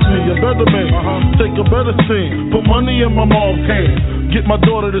it makes me a better man. Take a better scene, put money in my mom's hand. Get my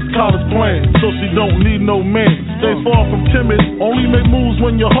daughter this college plan, so she don't need no man. Stay far from timid, only make moves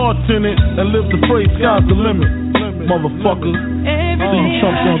when your heart's in it. And live the phrase, sky's the limit. Motherfuckers, see you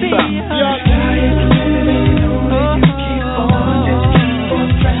chumps on top.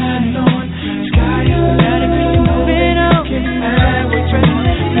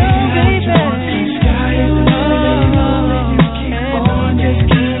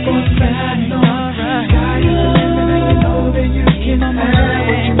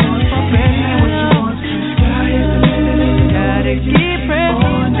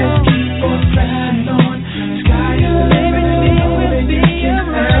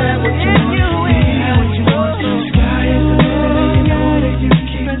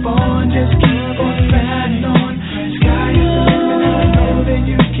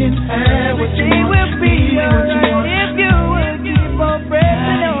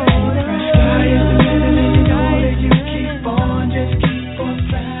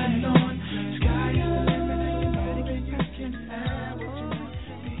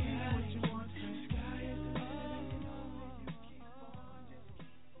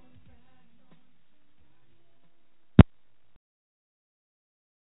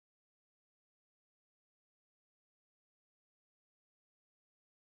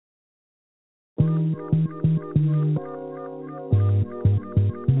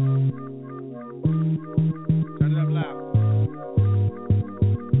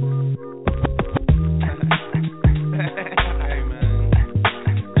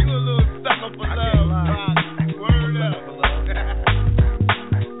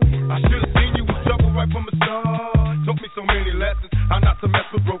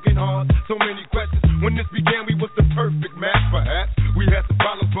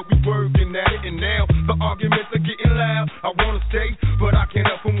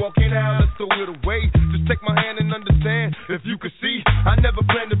 If you could see, I never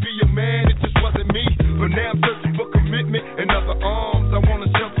planned to be your man, it just wasn't me. But now I'm searching for commitment and other arms. I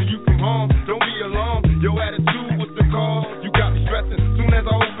wanna shelter you from harm, don't be alarmed. Your attitude was the cause, you got me stressing. Soon as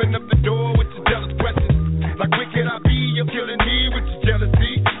I open up the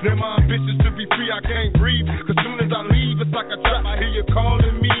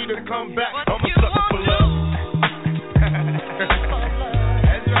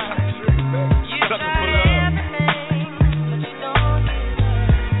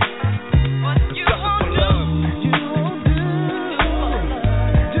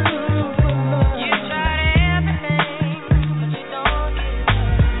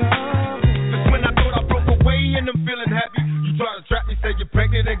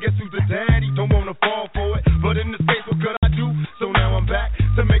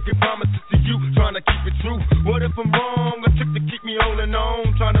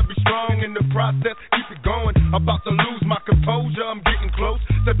alone, trying to be strong in the process. Keep it going, about to lose my composure. I'm getting close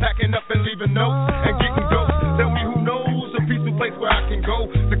to packing up and leaving notes and getting ghosts. Tell me who knows a peaceful place where I can go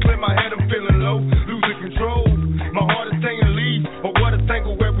to clear my head. I'm feeling low, losing control. My heart is saying leave, or what a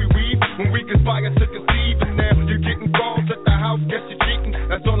tangle where we weave. When we conspire to conceive, and now you're getting calls at the house. Guess you're cheating.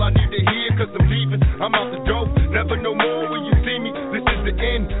 That's all I need to hear, cause I'm leaving. I'm out the door, never no more when you see me. This is the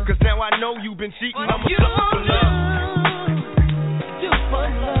end, cause now I know you've been cheating. I'm a sucker for love.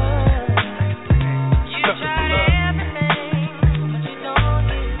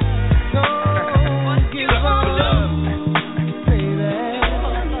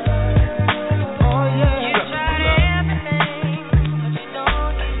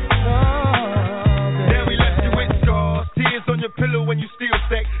 Pillow when you still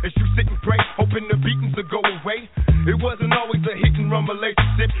stay as you sit and pray, hoping the beatings will go away. It wasn't always a hit and run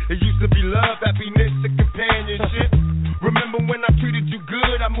relationship. It used to be love, happiness, and companionship. Remember when I treated you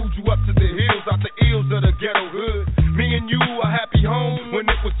good? I moved you up to the hills, out the ills of the ghetto hood. Me and you, a happy home when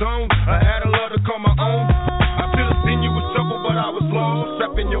it was on. I had a love to call my own. I should have seen you was trouble, but I was lost.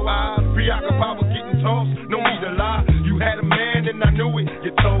 Trapped in your eyes, preoccupied with getting tossed. No need to lie, you had a man and I knew it.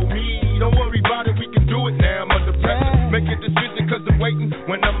 You told me, don't worry about it, we can do it. Now I'm under pressure. Make a decision cause I'm waiting.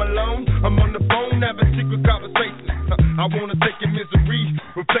 When I'm alone, I'm on the phone having secret conversations. I wanna take your misery,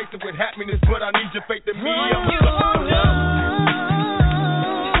 replace it with happiness, but I need your faith in me. I'm a sucker for love.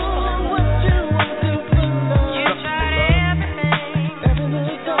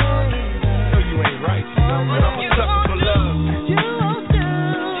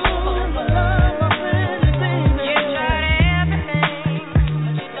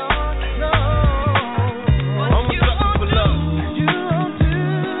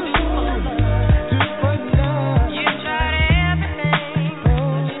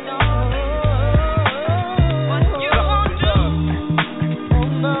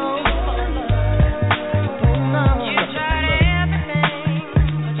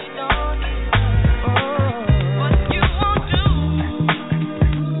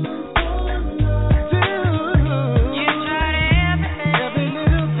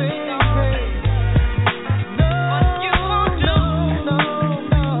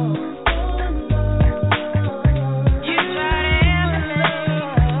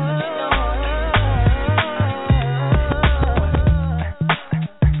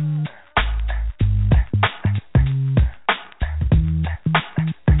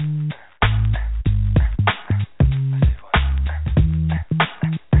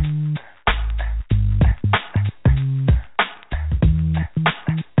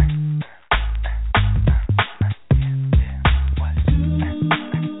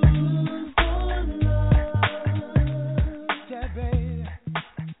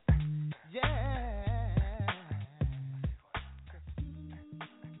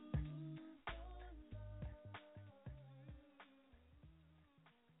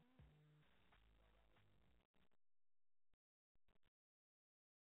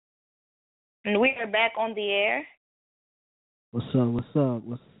 And we are back on the air. What's up? What's up?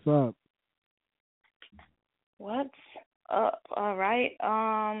 What's up? What's up? All right.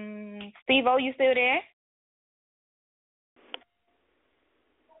 Steve-O, you still there?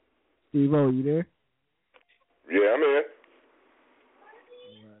 Steve-O, you there? Yeah, I'm here.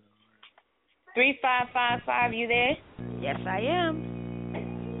 3555, you there? Yes, I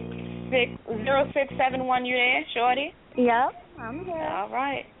am. 0671, you there, Shorty? Yep, I'm here. All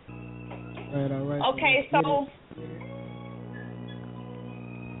right. All right. Okay, so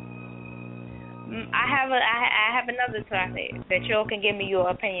I have another topic that y'all can give me your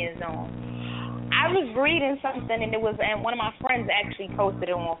opinions on. I was reading something, and and one of my friends actually posted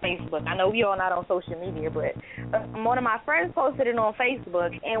it on Facebook. I know we all not on social media, but one of my friends posted it on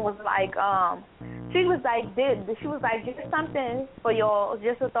Facebook and was like, she was like, just something for y'all,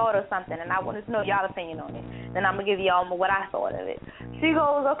 just a thought or something, and I wanted to know y'all opinion on it. Then I'm gonna give y'all what I thought of it. She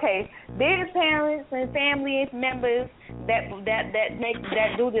goes, okay, there's parents and family members that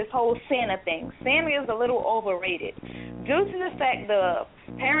do this whole Santa thing. Santa is a little overrated due to the fact the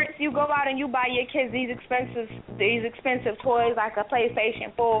parents, you go out and you buy your kids these expensive toys like a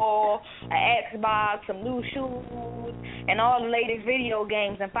PlayStation 4, an Xbox, some new shoes, and all the latest video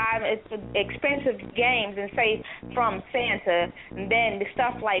games and expensive games and say from Santa, and then the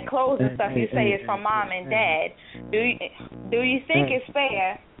stuff like clothes and stuff you say is from mom and dad. Do you think it's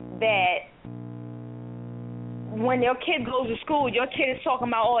fair that when your kid goes to school, your kid is talking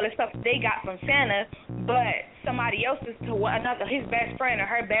about all the stuff they got from Santa, but somebody else's to his best friend or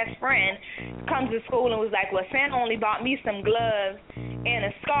her best friend comes to school and was like, well, Santa only bought me some gloves and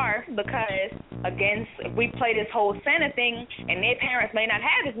a scarf because, again, we play this whole Santa thing, and their parents may not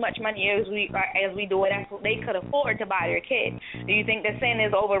have as much money as we do. That's what they could afford to buy their kid. Do you think that Santa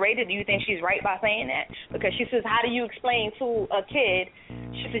is overrated? Do you think she's right by saying that? Because she says, how do you explain to a kid?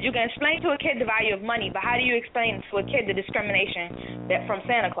 She said, you can explain to a kid the value of money, but how do you explain to a kid the discrimination that from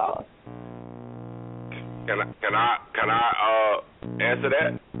Santa Claus? Can I answer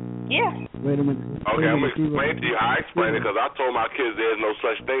that? Yeah. Wait a minute. Okay, I'm going to explain to you how I explain it, because I told my kids there's no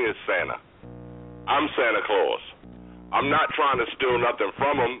such thing as Santa. I'm Santa Claus. I'm not trying to steal nothing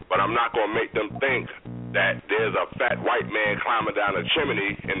from them, but I'm not going to make them think that there's a fat white man climbing down a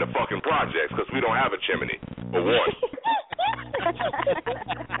chimney in the fucking projects, because we don't have a chimney, for one.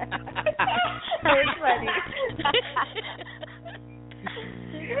 That's funny.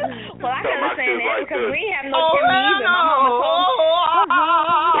 Well, I can understand that because we have no chimney either.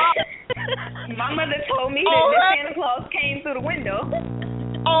 My mother told me that the Santa Claus came through the window.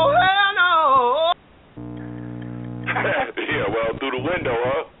 Oh, hell no. Yeah, well, through the window,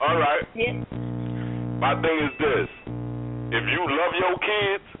 huh? All right. Yeah. My thing is this. If you love your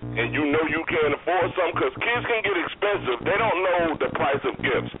kids and you know you can't afford something, because kids can get expensive, they don't know the price of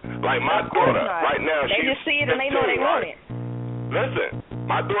gifts. Like my daughter, right now, they just see it and 15, they know they want it. Listen,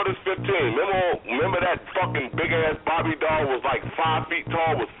 my daughter's 15. Remember that fucking big-ass Barbie doll was like 5 feet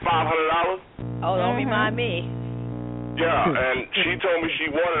tall, was $500? Oh, don't remind me. Yeah, and she told me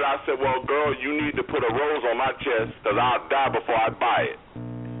she wanted it. I said, well, girl, you need to put a rose on my chest because I'll die before I buy it.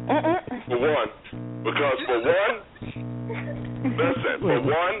 For one. Because for one, listen, for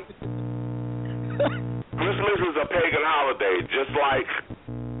one, Christmas is a pagan holiday. Just like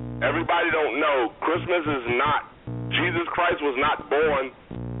everybody don't know, Christmas is not, Jesus Christ was not born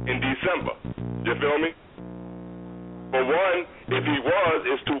in December. You feel me? For one, if he was,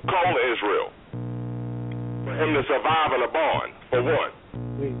 it's too cold in Israel for him to survive in a barn, for one.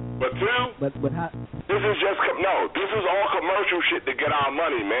 But two, this is just, this is all commercial shit to get our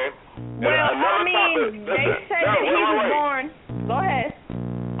money, man. Well, I mean, they said that he was born. Go ahead.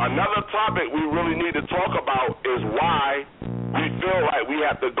 Another topic we really need to talk about is why we feel like we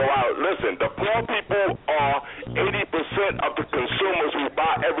have to go out. Listen, the poor people are 80% of the consumers who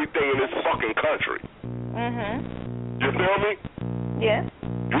buy everything in this fucking country. You feel me? Yes.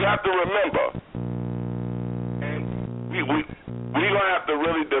 You have to remember, and we gonna have to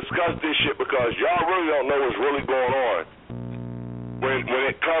really discuss this shit because y'all really don't know what's really going on when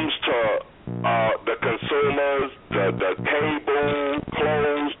it comes to the consumers, the cable,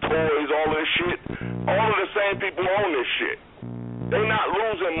 clothes, toys, all this shit. All of the same people own this shit. They not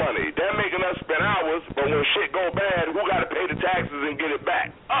losing money. They're making us spend hours, but when shit go bad, who got to pay the taxes and get it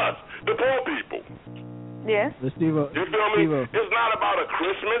back? Us, the poor people. Yes. You feel me? It's not about a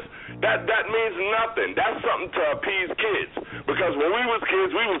Christmas. That means nothing. That's something to appease kids. Because when we was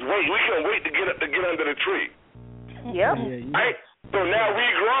kids, we couldn't wait to get under the tree. Yep. Right? So now we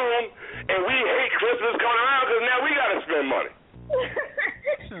grown and we hate Christmas coming around because now we got to spend money.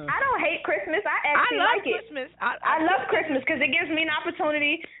 I don't hate Christmas. I actually like it. Christmas. I love Christmas because it gives me an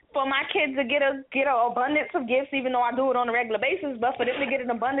opportunity for my kids to get an abundance of gifts, even though I do it on a regular basis, but for them to get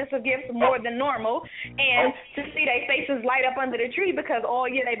an abundance of gifts more than normal and to see their faces light up under the tree because all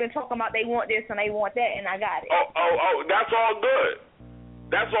year they've been talking about they want this and they want that, and I got it. Oh, that's all good.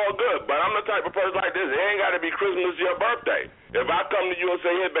 That's all good, but I'm the type of person like this. It ain't got to be Christmas or your birthday. If I come to you and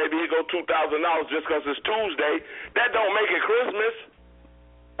say, here, baby, here go $2,000 just because it's Tuesday, that don't make it Christmas.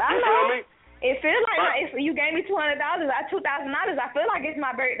 I you know. feel me? It feels like if you gave me $200, $2,000, I feel like it's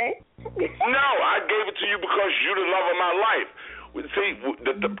my birthday. No, I gave it to you because you're the love of my life. See,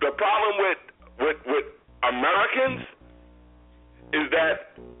 the problem with Americans is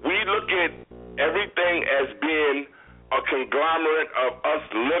that we look at everything as being a conglomerate of us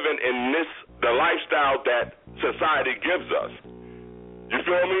living in the lifestyle that society gives us. You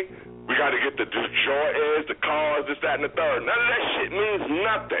feel me? We got to get the Jordans, the cars, this, that, and the third. None of that shit means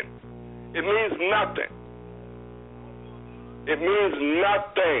nothing. It means nothing. It means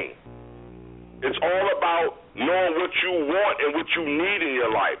nothing. It's all about knowing what you want and what you need in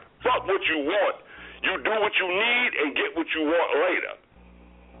your life. Fuck what you want. You do what you need and get what you want later.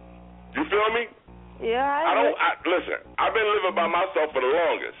 You feel me? Yeah, listen, I've been living by myself for the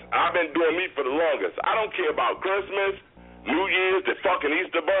longest. I've been doing me for the longest. I don't care about Christmas, New Year's, the fucking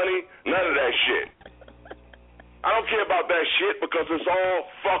Easter Bunny, none of that shit. I don't care about that shit because it's all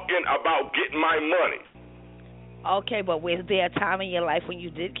fucking about getting my money. Okay, but was there a time in your life when you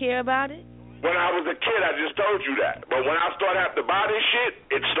did care about it? When I was a kid, I just told you that. But when I started having to buy this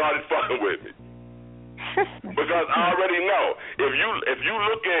shit, it started fucking with me. Because I already know if you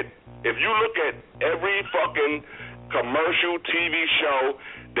look at every fucking commercial TV show,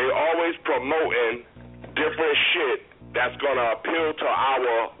 they always promoting different shit that's gonna appeal to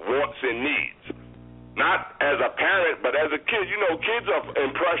our wants and needs. Not as a parent, but as a kid. You know, kids are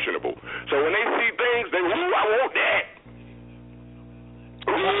impressionable. So when they see things, they ooh, I want that.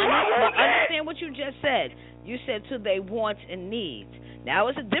 Ooh, I want that. Understand what you just said. You said to their wants and needs. Now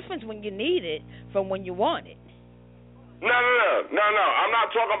it's a difference when you need it from when you want it. No.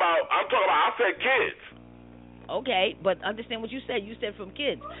 I'm talking about. I said kids. Okay, but understand what you said. You said from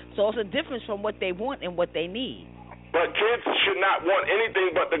kids. So it's a difference from what they want and what they need. But kids should not want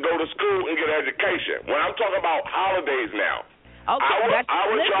anything but to go to school and get education. When I'm talking about holidays now, okay,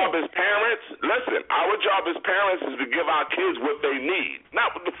 our job as parents, our job as parents is to give our kids what they need,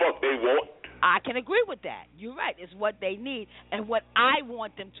 not what the fuck they want. I can agree with that. You're right. It's what they need and what I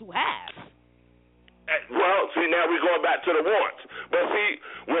want them to have. Well, see, now we're going back to the wants. But see,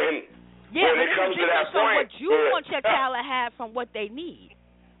 when it comes to that point, what you want your child to have from what they need.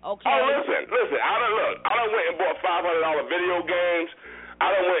 Okay. Oh, listen. I done went and bought $500 video games.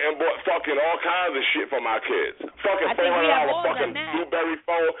 I done went and bought fucking all kinds of shit for my kids. Fucking $400 fucking Blueberry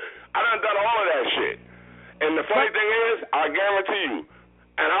phone. I done all of that shit. And the funny thing is, I guarantee you,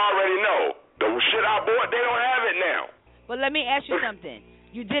 and I already know, the shit I bought, they don't have it now. But let me ask you something.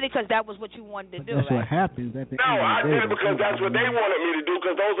 You did it because that was what you wanted to do, That's right? what happens at the end of the day. No, I did it because that's what they wanted me to do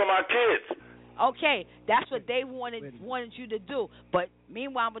because those are my kids. Okay, that's what they wanted you to do. But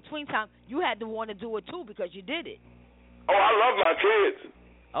meanwhile, in between time, you had to want to do it too because you did it. Oh, I love my kids.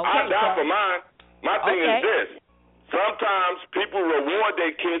 Okay, I die for mine. My thing is this. Sometimes people reward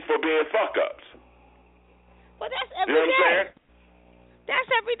their kids for being fuck-ups. Well, that's every day. You know what I'm saying? That's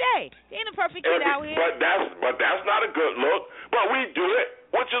every day. There ain't a perfect kid out here. But that's not a good look. But we do it,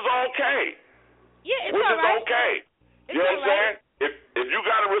 which is okay. Yeah, it's which all right. is okay. You know what I'm saying? If you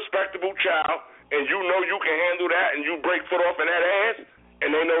got a respectable child and you know you can handle that and you break foot off in that ass and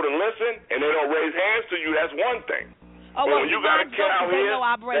they know to listen and they don't raise hands to you, that's one thing. Oh, but when you got a kid out here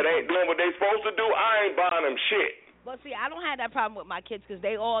that ain't doing what they supposed to do, I ain't buying them shit. But see, I don't have that problem with my kids because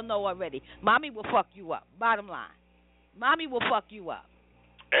they all know already. Mommy will fuck you up. Bottom line. Mommy will fuck you up.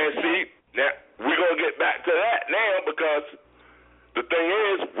 And see, now we're going to get back to that now because the thing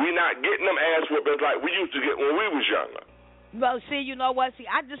is, we're not getting them ass whoopings like we used to get when we was younger. Well, see, you know what? See,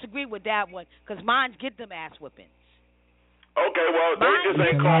 I disagree with that one because mine get them ass whippings. Okay, well, they just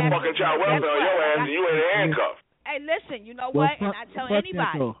ain't called fucking child welfare on your ass and you ain't handcuffed. Hey, listen, you know what? And I tell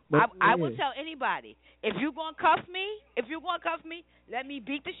anybody, I will tell anybody, if you're going to cuff me, let me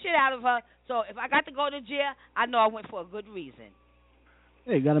beat the shit out of her. So if I got to go to jail, I know I went for a good reason.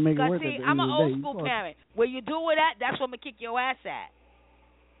 Hey, you got to make it worth it. See, I'm an old school parent. Where you do with that, that's where I'm going to kick your ass at.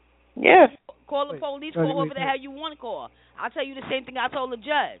 Yeah. Call the police, call whoever the hell you want to call. I'll tell you the same thing I told the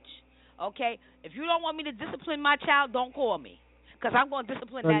judge. Okay? If you don't want me to discipline my child, don't call me. Because I'm going to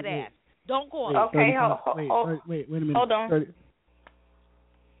discipline that ass. Don't call me. Okay, wait a minute. Hold on.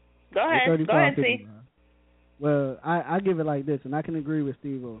 Go ahead, see. Well, I give it like this, and I can agree with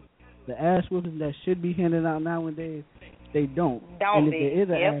Steve-O. The ass whoopings that should be handed out nowadays, they don't. And if there is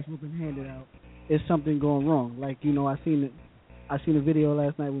an ass whooping handed out, it's something going wrong. Like, you know, I seen a video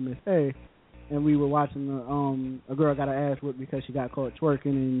last night with Miss A, and we were watching a girl got her ass whipped because she got caught twerking,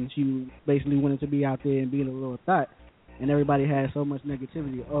 and she basically wanted to be out there and being a little thot. And everybody had so much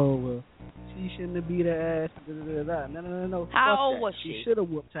negativity. Oh, well, she shouldn't have beat her ass. No. How old was she? She should have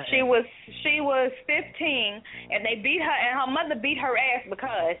whooped her ass. She was 15, and they beat her, and her mother beat her ass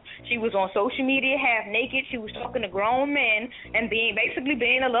because she was on social media half naked. She was talking to grown men and basically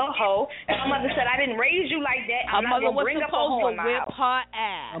being a little hoe. And her mother said, "I didn't raise you like that. I'm not gonna bring up a hoe in my house." Her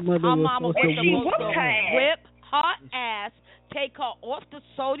ass. Her mama was supposed to whip her ass. Whip her ass. Take her off the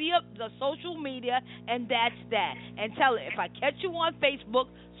social media, and that's that. And tell her, if I catch you on Facebook,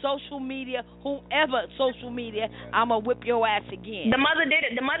 social media, whoever social media, I'm gonna whip your ass again. The mother did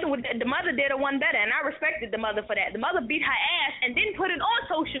it. The mother did it one better, and I respected the mother for that. The mother beat her ass and didn't put it on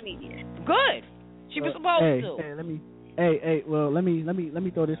social media. Good. She was supposed to. Let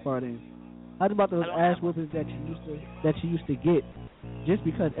me throw this part in. How about those ass whoopings that you used to get just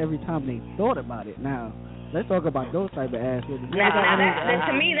because every time they thought about it? Now, let's talk about those type of ass whoopings.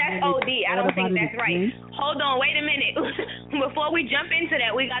 To me, that's OD. I don't think that's right. Hold on, wait a minute. Before we jump into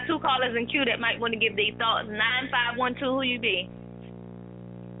that, we got two callers in queue that might want to give their thoughts. 9512, who you be?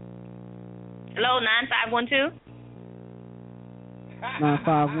 Hello, 9512?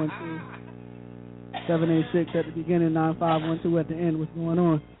 9512. 786 at the beginning, 9512 at the end. What's going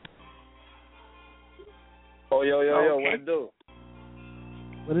on? Oh, yo, okay. What it do?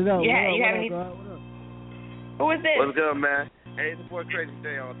 What it up? You have any? What up? Who is this? What's good, man? Hey, it's the boy Crazy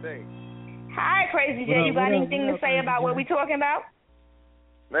J on thing. Hi, Crazy J. You got anything to say about what we talking about?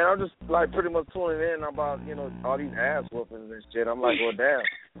 Man, I'm just like pretty much tuning in about, you know, all these ass whoopings and shit. I'm like, well, damn.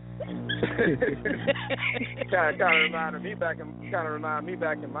 kind of reminded me back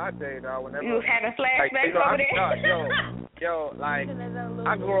in my day, dog. Whenever you was having flashbacks like, you know, over there. yo, like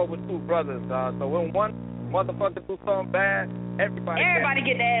I grew up with two brothers, dog. So when one motherfucker do something bad, everybody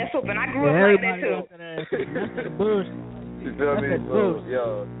get the ass whooping. I grew up like that too. You feel me? So,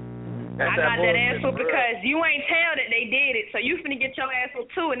 yo. I got that ass whooped because you ain't tell that they did it, so you finna get your ass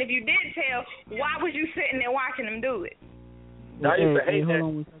whooped too. And if you did tell, why was you sitting there watching them do it? I used to hate that.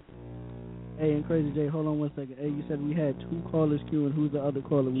 Hold on 1 second. Hey, and Crazy J, hold on 1 second. Hey, you said we had 2 callers queuing. Who's the other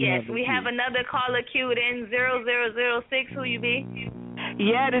caller? Yes, we have another caller queued in 0006. Who you be?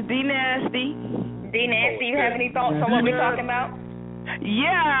 Yeah, the D Nasty. D Nasty, you have any thoughts on what we talking about?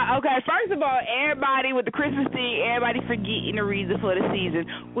 Yeah, okay. First of all, everybody with the Christmas thing, everybody forgetting the reason for the season,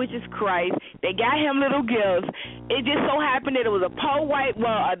 which is Christ. They got him little gifts. It just so happened that it was a poor white,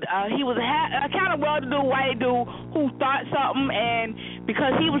 he was a kind of well-to-do white dude who thought something, and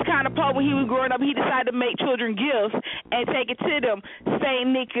because he was kind of poor when he was growing up, he decided to make children gifts and take it to them, St.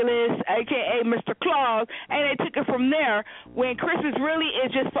 Nicholas, a.k.a. Mr. Claus, and they took it from there, when Christmas really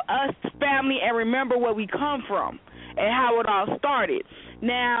is just for us, family, and remember where we come from and how it all started.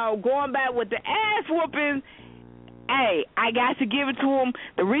 Now, going back with the ass whooping, hey, I got to give it to them.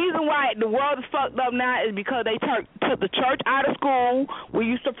 The reason why the world is fucked up now is because they took the church out of school. We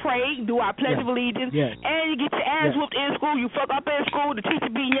used to pray, do our Pledge of Allegiance, and you get your ass whooped in school. You fuck up in school, the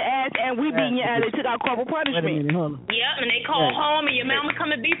teacher beating your ass, and we beating your ass. They took out corporal punishment. Yep, and they call home, and your mama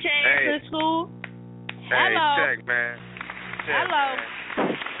come and beat your ass in school. Hello. Check, man. Hello.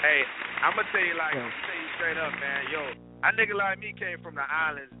 Man. Hey, I'm going to tell you straight up, man. Yo, a nigga like me came from the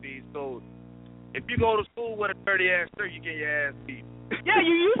islands, B. So if you go to school with a dirty ass shirt, you get your ass beat. Yeah,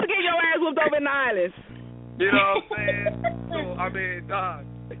 you used to get your ass whooped over in the islands. You know what I'm saying? So I mean, dog.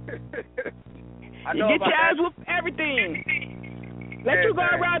 You get your ass whooped everything. Let you go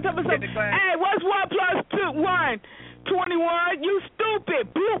around talking something. Hey, what's 1 plus 2? 1. 21, you stupid.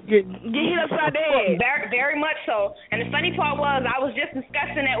 Boop. Get hit upside the head. Very much so. And the funny part was, I was just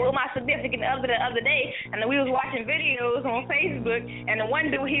discussing that with my significant other the other day, and then we was watching videos on Facebook, and the one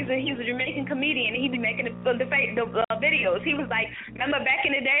dude, he's a Jamaican comedian, and he be making the videos. He was like, remember back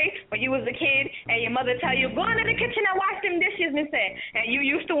in the day when you was a kid, and your mother tell you, go into the kitchen and wash them dishes, and you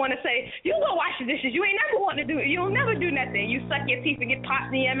used to want to say, you go wash the dishes. You ain't never want to do it. You'll never do nothing. You suck your teeth and get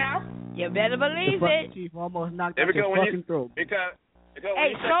pops in your mouth. You better believe it. Chief almost knocked out your fucking throat. Hey,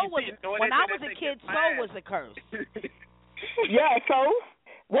 when I was a kid, so was a curse. Yeah, so?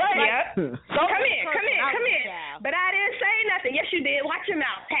 What? Yep. So come in. But I didn't say nothing. Yes, you did. Watch your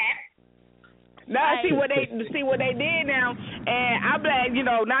mouth, Pat. Now see what they did now, and I blame,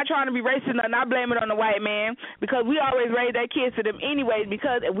 not trying to be racist, nothing, I blame it on the white man, because we always raise their kids to them anyways,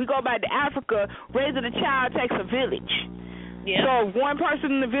 because if we go back to Africa, raising a child takes a village. Yeah. So if one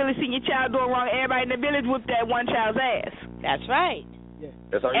person in the village see your child doing wrong, everybody in the village whoop that one child's ass. That's right. Yeah.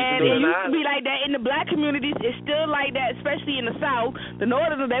 That's how and it used to be like that in the black communities. It's still like that, especially in the South. The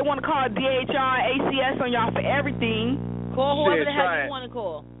Northerners, they want to call DHR, ACS on y'all for everything. Call whoever the hell you want to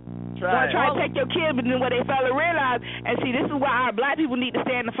call. Try to take your kid, but then what they fail to realize, and see, this is why our black people need to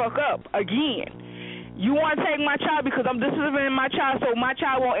stand the fuck up again. You want to take my child because I'm disciplining my child so my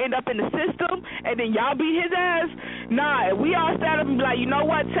child won't end up in the system, and then y'all beat his ass? Nah, if we all stand up and be like, you know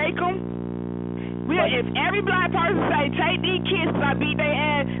what, take him. If every black person say, take these kids because I beat their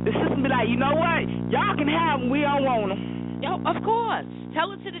ass, the system be like, you know what, y'all can have them, we don't want them. Yo, of course.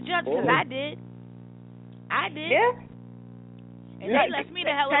 Tell it to the judge because I did. Yeah. And they left me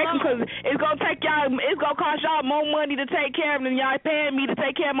the hell alone. Because it's gonna cost y'all more money to take care of them than y'all paying me to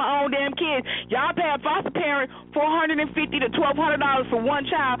take care of my own damn kids. Y'all pay a foster parent $450 to $1,200 for one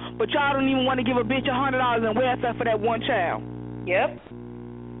child, but y'all don't even want to give a bitch $100 in welfare for that one child. Yep.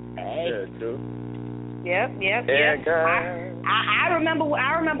 Hey. Yep. I remember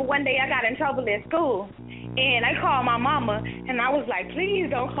one day I got in trouble at school. And I called my mama, and I was like, please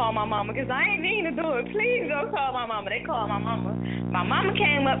don't call my mama, because I ain't mean to do it. Please don't call my mama. They called my mama. My mama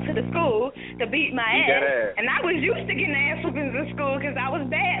came up to the school to beat my ass. And I was used to getting ass whoopings in school because I was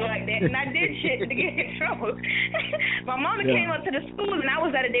bad like that, and I did shit to get in trouble. My mama came up to the school, and I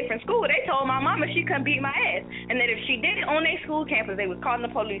was at a different school. They told my mama she couldn't beat my ass, and that if she did it on their school campus, they was calling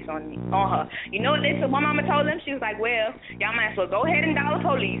the police on her. You know what they said? My mama told them? She was like, well, y'all might as well go ahead and dial the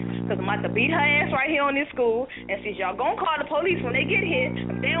police, because I'm about to beat her ass right here on this school. And since y'all gonna call the police when they get here,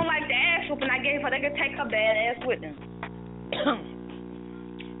 if they don't like the ass whooping I gave her, they can take her bad ass with them.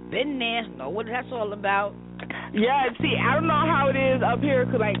 Been there, know what that's all about. Yeah, see, I don't know how it is up here,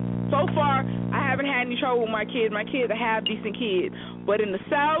 because, like, so far, I haven't had any trouble with my kids. My kids are half-decent kids. But in the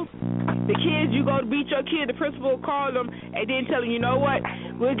South, the kids, you go to beat your kid, the principal will call them and then tell them, you know what,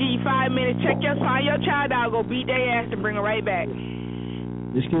 we'll give you 5 minutes, find your child out, go beat their ass and bring her right back.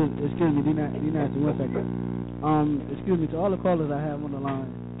 Excuse me, D-Nasty, 1 second. Excuse me, to all the callers I have on the line,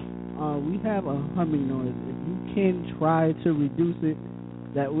 we have a humming noise. If you can try to reduce it,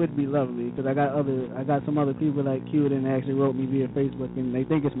 that would be lovely, because I got some other people like Q and actually wrote me via Facebook, and they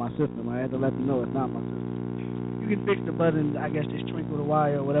think it's my system. I had to let them know it's not my system. You can fix the button, I guess, just twinkle the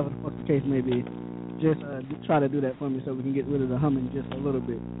wire or whatever the fuck the case may be. Just try to do that for me so we can get rid of the humming just a little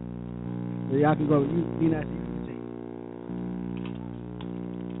bit. So y'all can go. You can see.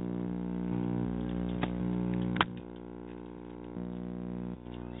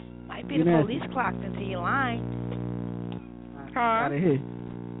 Might be the police clocked into your line. Huh? Out of here.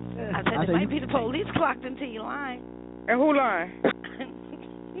 I said it might be the police clocked into your line. And who line?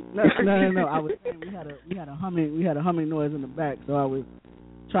 No. I was saying we had a humming noise in the back, so I was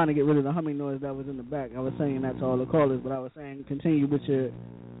trying to get rid of the humming noise that was in the back. I was saying that to all the callers, but I was saying continue with saying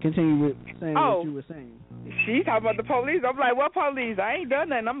what you were saying. She talking about the police. I'm like, what police? I ain't done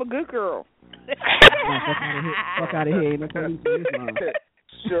nothing. I'm a good girl. Fuck out of here. Ain't no police in this line.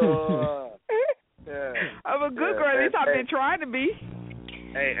 Sure. Yeah. I'm a good girl. At least I've been trying to be.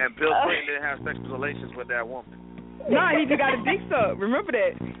 Hey, and Bill Clinton didn't have sexual relations with that woman. No, he just got his dick sucked. Remember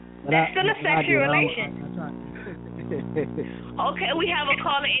that. That's still a sexual relation. Okay, we have a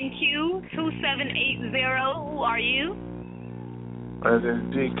caller in queue, 2780. Who are you? This is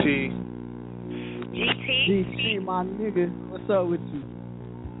GT. GT, my nigga. What's up with you?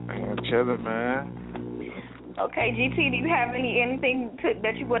 I'm chilling, man. Okay, GT, do you have anything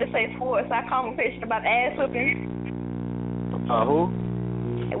that you want to say for us? Our conversation about ass whooping. Who?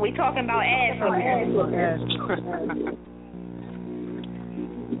 We talking about ass whooping.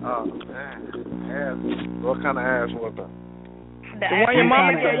 Oh man, ass. What kind of ass whooping? The one your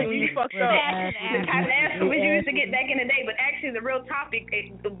mama gave you when you fucked up. The type of ass whooping you used to get back in the day, but actually the real topic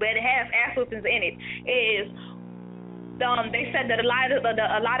that has ass whoopings in it is. They said that a lot of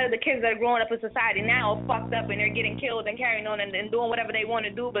the kids that are growing up in society now are fucked up and they're getting killed and carrying on and doing whatever they want to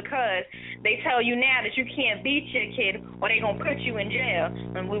do because they tell you now that you can't beat your kid or they're going to put you in jail.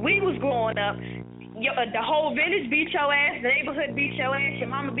 And when we was growing up, the whole village beat your ass, the neighborhood beat your ass, your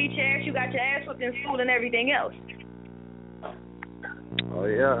mama beat your ass, you got your ass whooped in school and everything else. Oh,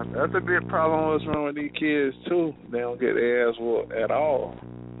 yeah. That's a big problem what's wrong with these kids, too. They don't get their ass whooped at all.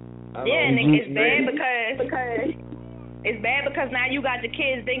 Yeah, and it's bad because... It's bad because now you got the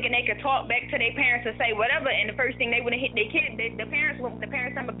kids thinking they can talk back to their parents and say whatever, and the first thing they would have hit their kid, the parents, I'm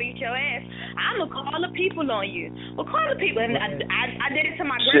gonna beat your ass. I'm gonna call the people on you. Well, call the people, and I did it to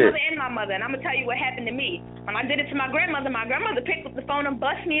my grandmother and my mother, and I'm gonna tell you what happened to me. When I did it to my grandmother picked up the phone and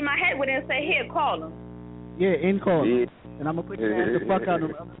bust me in my head with it and said, "Here, call them." Yeah, call them. And I'm gonna put your ass the fuck out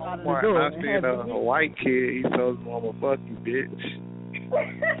of the other side of the door. I seen a white kid. He told his mama, "Fuck you, bitch."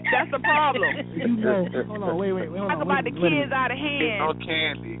 That's the problem. Hold on, wait. Hold Talk about the kids out of hand. No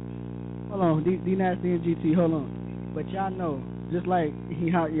candy. Hold on, D-Nasty and GT, hold on. But y'all know, just like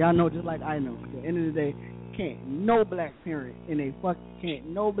I know, at the end of the day, no black parent can't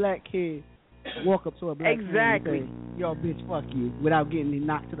no black kid walk up to a black parent and say, "Yo, bitch, fuck you," without getting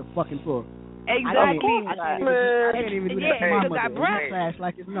knocked to the fucking floor. Exactly. I can't even do that to my mother. Flash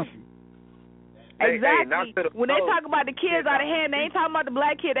like it's nothing. Exactly. When they talk about the kids out of hand, they ain't talking about the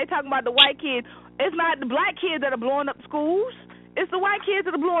black kid. They talking about the white kids. It's not the black kids that are blowing up the schools. It's the white kids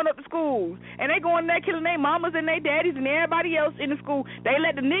that are blowing up the schools. And they going there killing their mamas and their daddies and everybody else in the school. They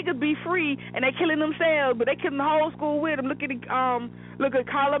let the niggas be free and they killing themselves, but they killing the whole school with them. Look at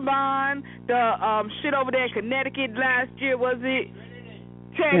Columbine, the shit over there in Connecticut last year, was it?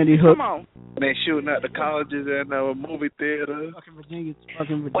 Sandy Hook. Come on. They shooting at the colleges and movie theaters. Virginia.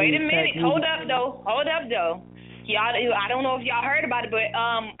 Wait a minute. Hold up, though. Y'all, I don't know if y'all heard about it, but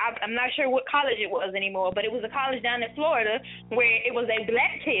I'm not sure what college it was anymore, but it was a college down in Florida where it was a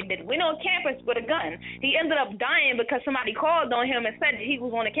black kid that went on campus with a gun. He ended up dying because somebody called on him and said that he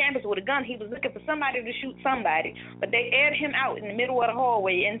was on the campus with a gun. He was looking for somebody to shoot somebody, but they aired him out in the middle of the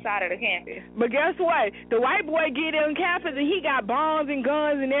hallway inside of the campus. But guess what? The white boy get on campus and he got bombs and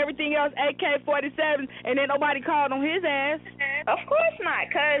guns and everything else, AK-47, and then nobody called on his ass. Of course not,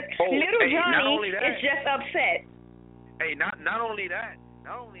 because little Johnny is just upset. Hey, not only that,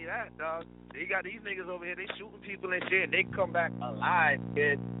 dog. They got these niggas over here, they shooting people and shit, and they come back alive,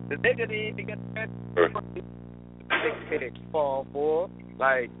 kid. The nigga didn't even get that fall for.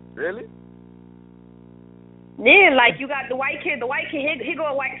 Like, really? Yeah, like you got the white kid, he go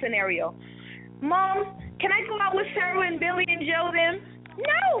a white scenario. Mom, Can I go out with Sarah and Billy and Joe then?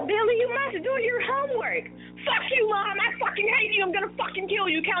 No, Billy, you must do your homework. Fuck you, Mom. I fucking hate you. I'm gonna fucking kill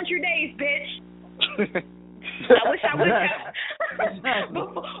you. Count your days, bitch. I wish I would have.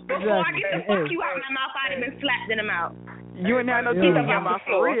 Before I get the fuck you out of my mouth, I'd have been slapped in the mouth. You ain't had no teeth in your mouth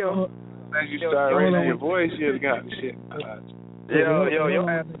for real. As you start raising your voice, you got shit. Yo, your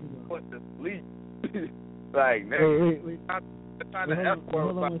ass put to sleep. Like, nigga, trying to F word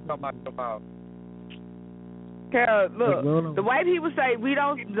about to come out your mouth. Carol, look, the white people say we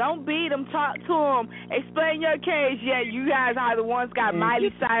don't beat them, talk to them, explain your case. Yeah, you guys are the ones got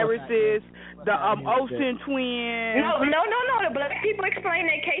Miley Cyrus's, the Olsen twins. No. The black people explain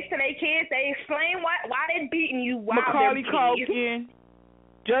their case to their kids. They explain why they beating you. Why Macaulay Culkin,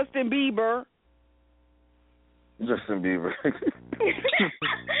 Justin Bieber. Justin Bieber.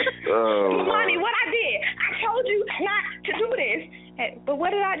 Mommy, what I did? I told you not to do this. But what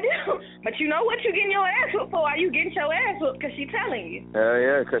did I do? But you know what you getting your ass whooped for? Are you getting your ass whooped because she telling you? Hell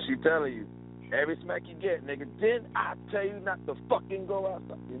yeah, because she telling you. Every smack you get, nigga, then I tell you not to fucking go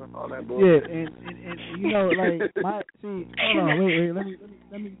outside. You know, all that bullshit. Yeah, and you know, like, hold on, wait,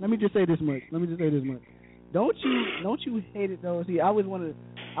 let me just say this much. Don't you hate it though? See, I was one of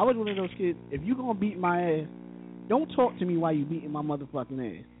those kids. If you gonna beat my ass, don't talk to me while you beating my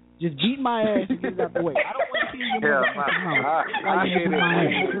motherfucking ass. Just beat my ass and get it out the way. I don't want to see your motherfucking mouth. I get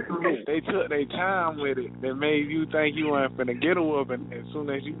it. They took their time with it. They made you think you weren't finna get a whooping. As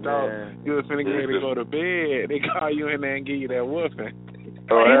soon as you thought you was finna get ready to go to bed, they call you in there and give you that whooping.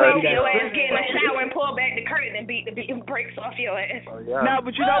 Your ass get in the shower and pull back the curtain and beat the brakes off your ass. No,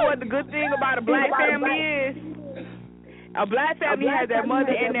 but you know what the good thing about a black family is? A black family has their mother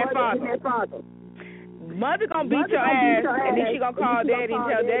and their father. Mother gonna beat your ass, and then she gonna call daddy and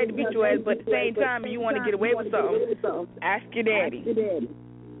tell daddy to beat your ass. But at the same time, if you want to get away with something, ask your daddy.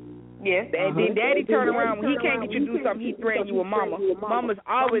 Yes. And then daddy turn around when he can't get you to do something, he threaten you with mama. Mama's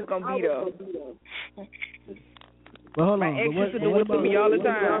always gonna beat up. But hold on. My ex used to do it to me all the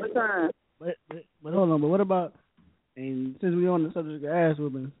time. But hold on. But what about? And since we on the subject of ass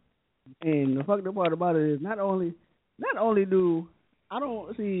whooping, and the fucked up part about it is not only do I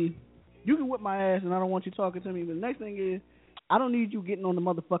don't see. You can whip my ass and I don't want you talking to me, but the next thing is I don't need you getting on the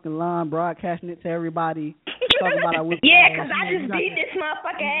motherfucking line broadcasting it to everybody talking about I whipped yeah, because I just beat this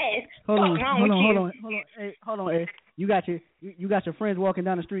motherfucking ass. Hold on. Hey, you got your friends walking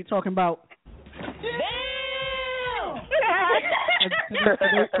down the street talking about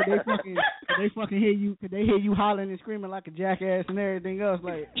Could they fucking hear you? Could they hear you hollering and screaming like a jackass and everything else?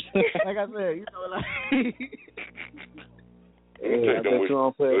 Like I said, you know, like. I bet you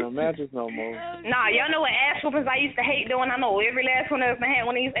don't play on matches no more. Nah, y'all know what ass whoopings I used to hate doing? I know every last one of us had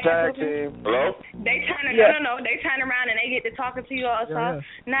one of these ass whoopings. Hello? They turn they turn around and they get to talking to you all the time.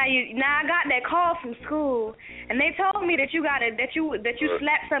 Now I got that call from school and they told me that you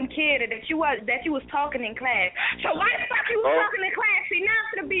slapped some kid or that you was talking in class. So why the fuck you was talking in class? See, now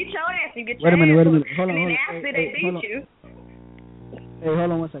I'm gonna beat your ass. You get your ass wait a minute. Hold on. And then after they beat you. Hey,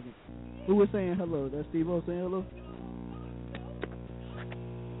 hold on 1 second. Who was saying hello? That's Steve-O saying hello?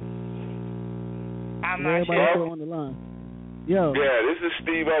 I'm not sure. On the line. Yo. Yeah, this is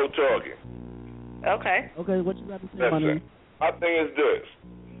Steve-O talking. Okay, what you got to say, my name? My thing is this.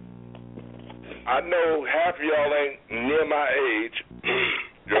 I know half of y'all ain't near my age.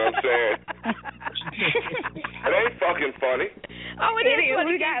 You know what I'm saying? It ain't fucking funny. Oh, it is.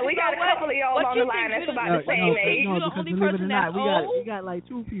 We got a couple of y'all on the line that's about the same age. No, because believe it or not, we got like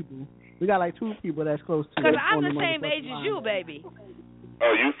two people. We got like two people that's close to. Because I'm the same age as you, baby.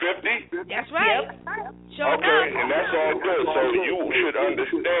 Oh, you 50? That's right. Yep. Okay, and that's all good. So you should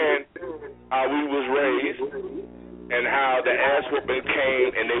understand how we was raised and how the ass whooping came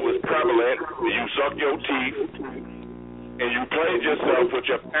and they was prevalent. You suck your teeth and you played yourself with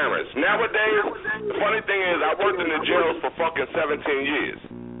your parents. Nowadays, the funny thing is I worked in the jails for fucking 17 years.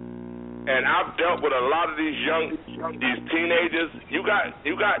 And I've dealt with a lot of these teenagers. You got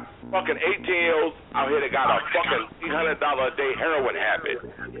fucking 18-year-olds out here that got a fucking $300 a day heroin habit.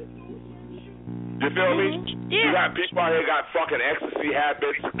 You feel me? Yeah. You got people out here got fucking ecstasy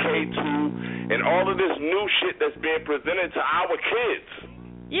habits, K2, and all of this new shit that's being presented to our kids.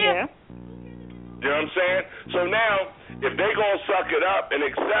 Yeah. You know what I'm saying? So now, if they gonna suck it up and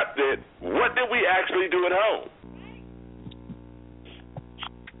accept it, what did we actually do at home?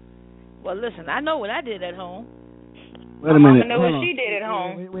 Well, listen, I know what I did at home. Wait a minute. I know what she did at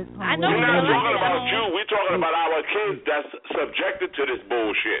home. I know we're what not I talking did about at home. you. We're talking about our kids that's subjected to this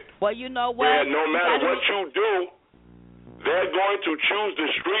bullshit. Well, you know what? Where no matter what you do, they're going to choose the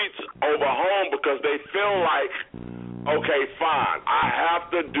streets over home because they feel like, okay, fine, I have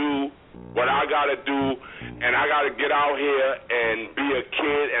to do what I gotta do, and I gotta get out here and be a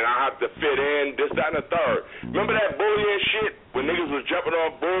kid, and I have to fit in, this, that, and the third. Remember that bullying shit when niggas was jumping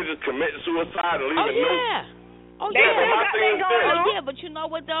off bridges, committing suicide, and leaving notes? Oh yeah, but you know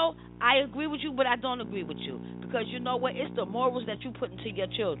what though? I agree with you, but I don't agree with you because you know what? It's the morals that you put into your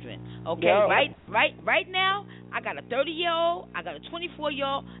children. Okay, right now, I got a 30-year-old, I got a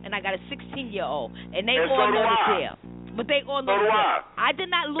 24-year-old, and I got a 16-year-old, and they all know the deal. But they all know the deal. I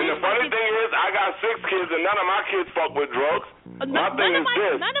did not lose. And the funny thing is, I got 6 kids, and none of my kids fuck with drugs. None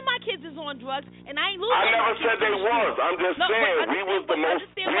of my kids is on drugs, and I ain't losing. I never said they was. I'm just saying we was the most.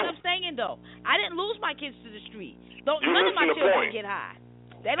 Understand what I'm saying though? I didn't lose my kids to the street. None of my children get high.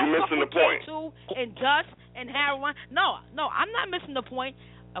 They don't fuck with K2 and dust and heroin. No, I'm not missing the point.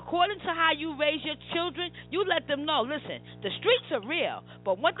 According to how you raise your children, you let them know, listen, the streets are real,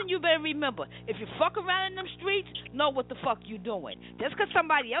 but one thing you better remember, if you fuck around in them streets, know what the fuck you doing. Just because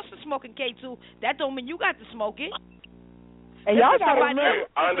somebody else is smoking K2, that don't mean you got to smoke it. And y'all got to remember,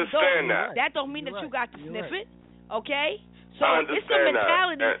 I understand that. That don't mean that you got to sniff it, okay? So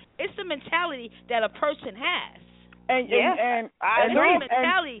it's the mentality that a person has. And the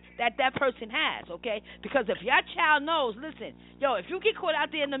mentality that person has, okay? Because if your child knows, listen, if you get caught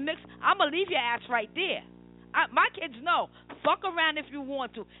out there in the mix, I'm going to leave your ass right there. My kids know. Fuck around if you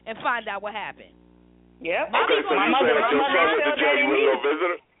want to and find out what happened. Yep.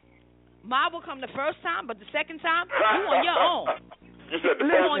 Mom will come the first time, but the second time, you on your own. You said the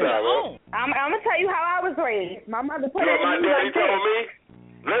first time, I'm going to tell you how I was raised. My mother put it in my daddy told me?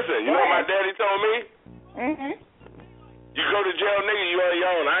 Listen, you know what my daddy told me? Mm-hmm. You go to jail, nigga, you on your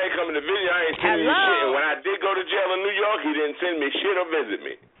own. I ain't coming to visit you. I ain't sending you shit. And when I did go to jail in New York, he didn't send me shit or visit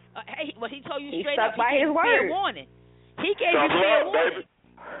me. He told you straight up. He gave you fair warning. He gave you fair warning.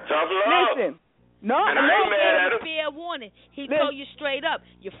 Tough love. Listen. No, and I ain't mad at him. Fair warning. He told you straight up.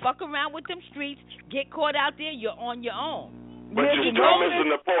 You fuck around with them streets, get caught out there, you're on your own. But you're still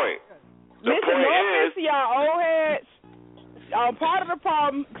missing the point. The point is, y'all old heads. Part of the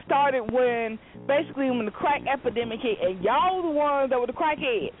problem started when the crack epidemic hit, and y'all were the ones that were the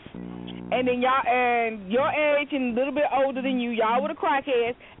crackheads. And then y'all, and your age and a little bit older than you, y'all were the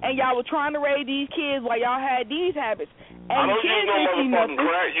crackheads, and y'all were trying to raise these kids while y'all had these habits. And I don't use no motherfucking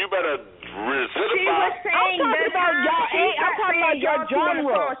crack. You better She was saying I'm talking about y'all age. I'm talking about your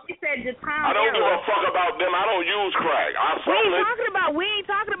genre. She said the time. I don't give a fuck about them. I don't use crack. We ain't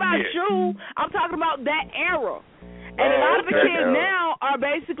talking about you. I'm talking about that era. And a lot of the kids now are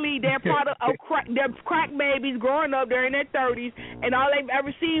basically they're product of crack. They're crack babies growing up. They're in their 30s, and all they've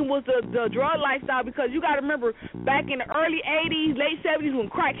ever seen was the drug lifestyle. Because you got to remember, back in the early 80s, late 70s, when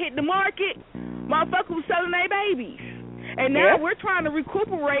crack hit the market, motherfuckers was selling their babies. And now we're trying to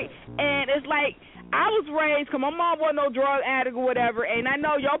recuperate, and it's like I was raised, because my mom wasn't no drug addict or whatever, and I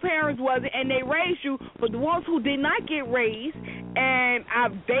know your parents wasn't, and they raised you. But the ones who did not get raised, and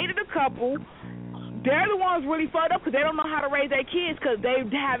I've dated a couple. They're the ones really fucked up because they don't know how to raise their kids because they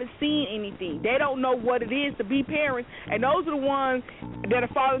haven't seen anything. They don't know what it is to be parents, and those are the ones that are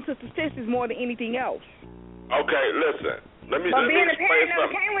falling into statistics more than anything else. Okay, listen. Let me being a explain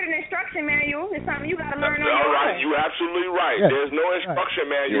parent came with an instruction manual. It's something you got to learn on your own. All right, you're absolutely right. Yeah. There's no instruction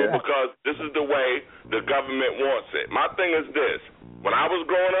manual because this is the way the government wants it. My thing is this. When I was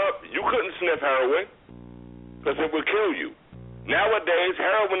growing up, you couldn't sniff heroin because it would kill you. Nowadays,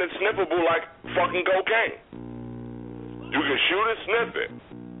 heroin is sniffable like fucking cocaine. You can shoot and sniff it.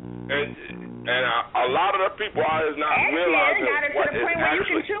 And a lot of the people are not realizing got it to the point where you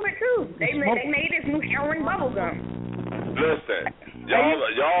can chew it too. They made this new heroin bubble gum. Listen,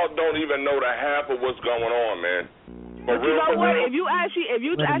 y'all don't even know the half of what's going on, man. But you know what? If you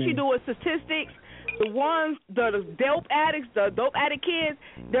actually do a statistics, the dope addicts, the dope addict kids,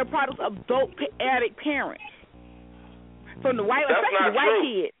 they're products of dope addict parents. From the white, especially the white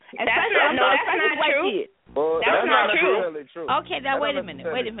kids. That's not true. That's not true. Okay, now wait a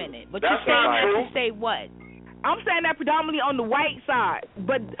minute. But you're saying that to say what? I'm saying that predominantly on the white side,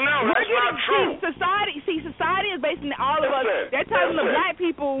 but no, that's not true. Society is basing all of us. They're telling the black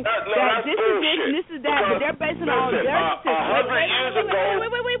people that this is this and this is that, but they're basing it on their statistics. 100 years ago. Wait.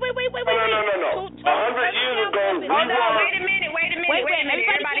 No. 100 years ago, we were. Wait a minute.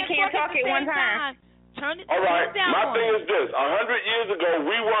 Everybody can't talk at one time. All right, my thing is this. 100 years ago,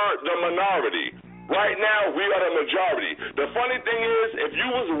 we were the minority. Right now, we are the majority. The funny thing is, if you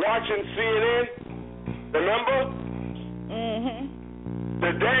was watching CNN, remember? Mm-hmm.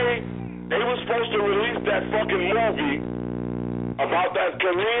 The day they were supposed to release that fucking movie about that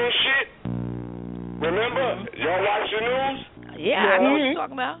Korean shit, remember? Y'all watch the news? Yeah, I know what you're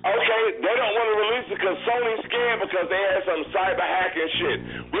talking about. Okay, they don't want to release it because Sony's scared because they had some cyber hacking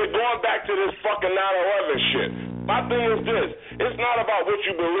shit. We're going back to this fucking 9/11 shit. My thing is this: it's not about what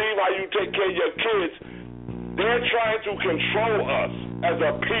you believe, how you take care of your kids. They're trying to control us as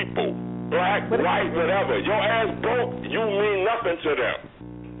a people, black, white, whatever. Your ass broke, you mean nothing to them.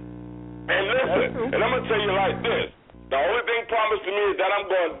 And listen, and I'm gonna tell you like this: the only thing promised to me is that I'm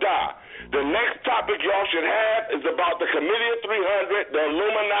gonna die. The next topic y'all should have is about the Committee of 300, the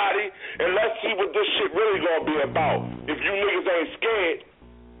Illuminati, and let's see what this shit really gonna be about. If you niggas ain't scared.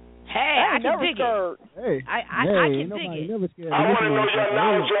 Hey, I can dig it. Hey, I can dig it. I want to know your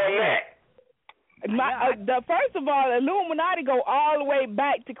knowledge on that. First of all, Illuminati go all the way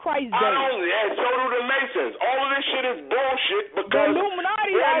back to Christ's day. And so do the Masons. All of this shit is bullshit because the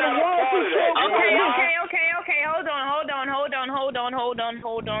Illuminati are the ones who show. Okay.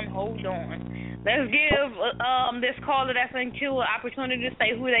 Hold on. Let's give this caller that's in queue an opportunity to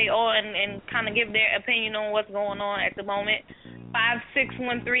say who they are and kind of give their opinion on what's going on at the moment.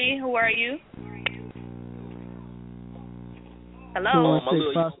 5613, who are you? Hello? I'm a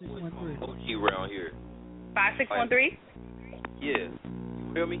little OG around here. 5613? Yeah. You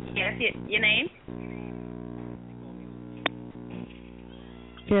feel me? Yes, your name?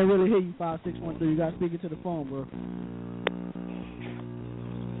 Can't really hear you, 5613. You got to speak into the phone, bro.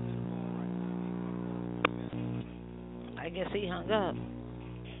 I guess he hung up.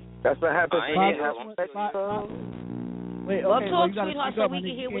 That's what happened. Wait, well, okay, talk, you gotta sweetheart, speak so up, we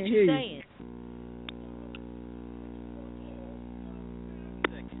can hear what can't you're hear saying.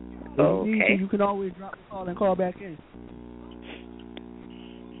 Okay. You can always drop the call and call back in.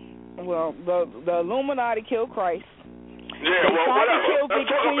 Well, the Illuminati killed Christ. Yeah, well, whatever.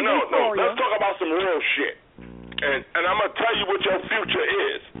 Let's talk about some real shit. And I'm gonna tell you what your future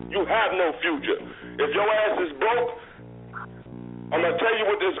is. You have no future. If your ass is broke, I'm gonna tell you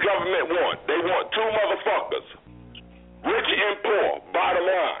what this government want. They want two motherfuckers, rich and poor. Bottom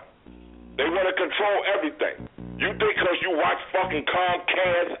line, they want to control everything. You think because you watch fucking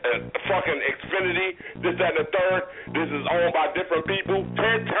Comcast, fucking Xfinity, this, that, and the third, this is owned by different people.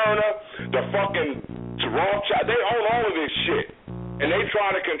 Ted Turner, the fucking Rothschild, they own all of this shit, and they try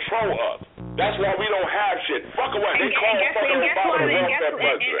to control us. That's why we don't have shit. Fuck away. They call fucking Obama the welfare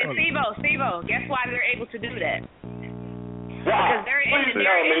president. Steve-O, guess why they're able to do that? Wow. Because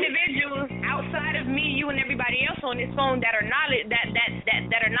there are individuals outside of me, you, and everybody else on this phone that are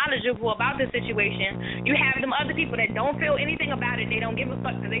knowledgeable about the situation. You have them other people that don't feel anything about it. They don't give a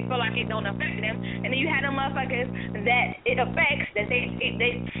fuck because they feel like it don't affect them. And then you have them motherfuckers that it affects, that they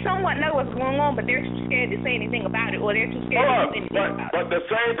somewhat know what's going on, but they're too scared to say anything about it, or they're too scared to do anything about it. But the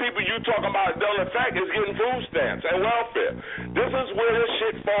same people you talking about don't affect is getting food stamps and welfare. This is where this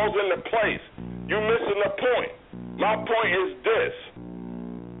shit falls into place. You missing the point. My point is this: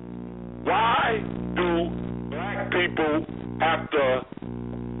 why do black people have to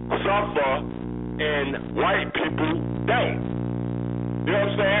suffer and white people don't? You know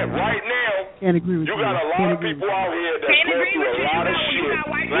what I'm saying? Right now, can't agree with you got a lot of people out here that go through a lot of shit. You got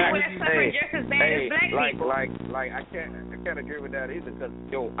white people that suffer just as bad as black people. I can't agree with that either, because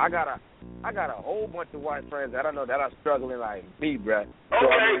I got a whole bunch of white friends that I know that are struggling like me, bruh.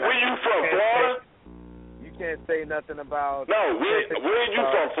 Okay, where you from, Florida? You can't say nothing about. No, where you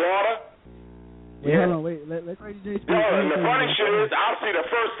from, Florida? Wait, hold on, wait. Let Crazy J speak. And the funny shit is, I see the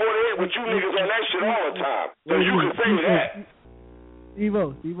first 48 with you niggas on that shit all the time. So you can say that.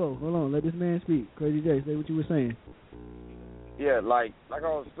 Steve-O, hold on. Let this man speak. Crazy J, say what you were saying. Yeah, like I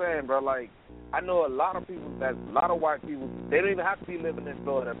was saying, bro. Like, I know a lot of people, a lot of white people. They don't even have to be living in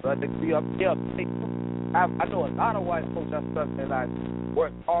Florida, but they can be up here. I know a lot of white folks that stuff that like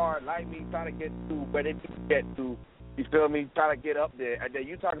work hard, like me, trying to get to where they need to get to. You feel me? Trying to get up there. And then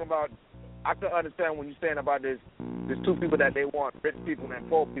you talking about. I can understand when you're saying about this. There's two people that they want, rich people and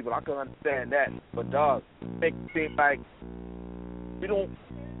poor people. I can understand that, but dog, make it seem like we don't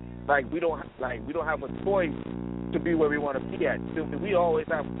have a choice to be where we want to be at. We always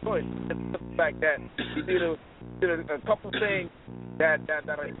have a choice. It's the fact that we did a couple things that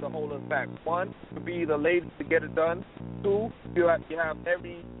are the whole effect. One, to be the lazy to get it done. Two, you have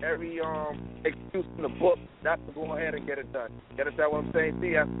every excuse in the book not to go ahead and get it done. You understand what I'm saying?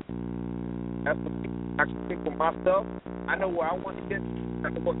 See, that's what I can speak for myself. I know where I want to get. I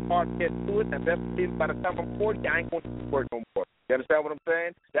can work hard to get to it. And by the time I'm 40, I ain't going to work no more. You understand what I'm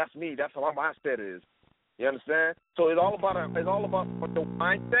saying? That's me. That's how my mindset is. You understand? So it's all about your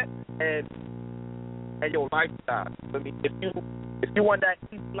mindset and your lifestyle. I mean, if you want that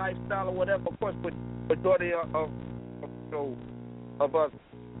easy lifestyle or whatever, of course, majority of us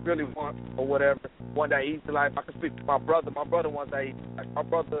really want or whatever, want that easy life. I can speak to my brother. My brother wants that easy life. My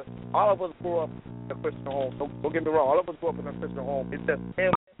brother, all of us grew up in a Christian home. Don't get me wrong. All of us grew up in a Christian home. It's just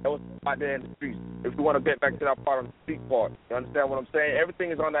him that was out there in the streets. If we want to get back to that part of the street part, you understand what I'm saying?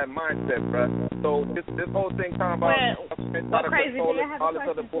 Everything is on that mindset, bro. So this whole thing talking about crazy all this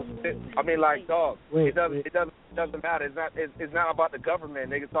other bullshit. I mean, like, dog, it doesn't matter. It's not about the government.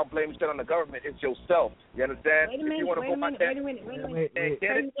 Niggas stop blaming shit on the government. It's yourself. You understand? Wait a minute. Wait a minute.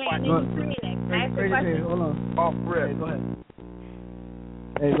 Get it? Hold on. Off rip. Go ahead.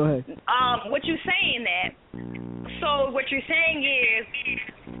 Hey, go ahead. What you saying that? So what you're saying is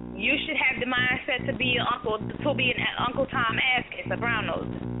you should have the mindset to be an Uncle Tom Askins, a brown nose.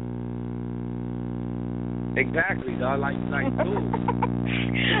 Exactly, dog. Like dude.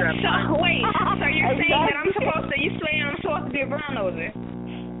 So wait, so you're saying that I'm supposed to be a brown noser?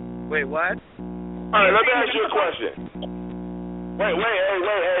 Wait, what? All right, let me ask you a question. Wait,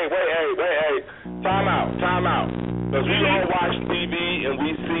 hey. Time out. Because we all watch TV and we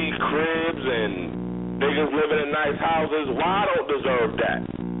see cribs and niggas living in nice houses. Why I don't deserve that?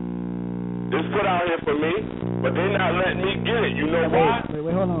 It's put out here for me, but they're not letting me get it. You know why?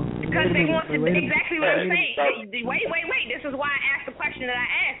 Wait, hold on. Because they want to, exactly what I'm saying. Wait. This is why I asked the question that I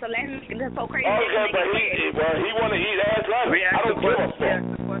asked, so let me get so crazy. Okay, but he want to eat ass lettuce. I don't give a fuck.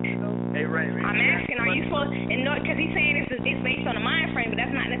 Hey, Ray. I'm asking, are you supposed, and no, because he's saying it's based on a mind frame, but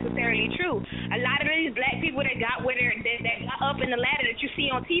that's not necessarily true. A lot of these black people that got up in the ladder that you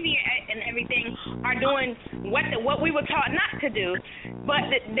see on TV and everything are doing what we were taught not to do, but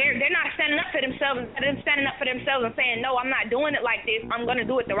they're not standing up for themselves. They're standing up for themselves and saying, no, I'm not doing it like this. I'm going to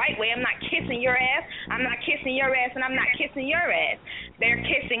do it the right way. I'm not kissing your ass. I'm not kissing your ass, and I'm not kissing your ass. They're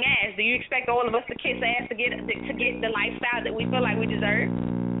kissing ass. Do you expect all of us to kiss ass to get the lifestyle that we feel like we deserve?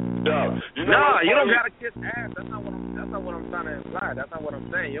 No, you don't gotta kiss ass. That's not what I'm trying to imply. That's not what I'm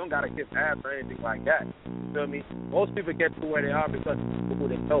saying. You don't gotta kiss ass or anything like that. You feel me? Most people get to where they are because of people who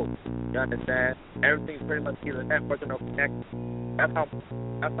they know. You understand? Everything's pretty much either networking or connection. That's how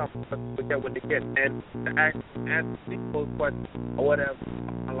people get what they get. And to answer people's questions or whatever,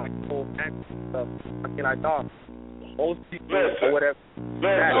 I like the whole action stuff. I mean, like, dog. Most people or whatever.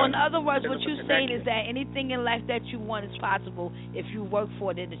 So in other words, what you're saying is that anything in life that you want is possible if you work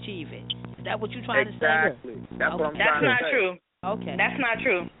for it and achieve it. Is that what you're trying to say? Exactly. That's what I'm trying to say. That's not true. Okay. That's not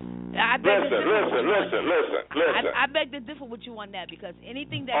true. Listen. I beg to differ with you on that because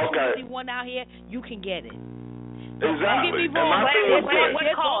anything that you really want out here, you can get it. Exactly. Don't get me wrong.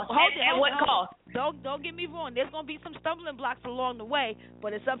 At what cost? Don't get me wrong. There's gonna be some stumbling blocks along the way,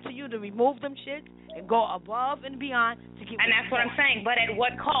 but it's up to you to remove them shits and go above and beyond to keep. And that's what I'm saying. But at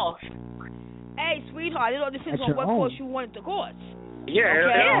what cost? Hey, sweetheart, it all depends on what course you want it to cost. Yeah,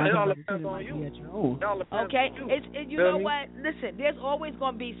 it all depends on you. Okay, you know what? Listen, there's always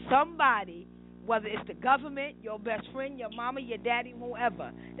gonna be somebody, whether it's the government, your best friend, your mama, your daddy,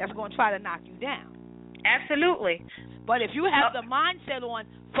 whoever, that's gonna try to knock you down. Absolutely. But if you have the mindset on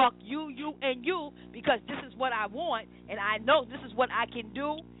fuck you, and you, because this is what I want, and I know this is what I can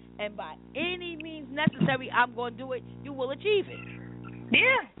do, and by any means necessary, I'm going to do it, you will achieve it.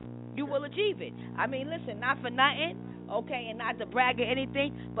 Yeah. You will achieve it. I mean, listen, not for nothing, okay, and not to brag or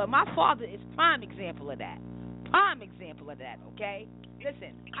anything, but my father is prime example of that. Okay?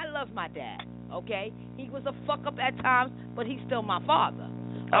 Listen, I love my dad, okay? He was a fuck up at times, but he's still my father.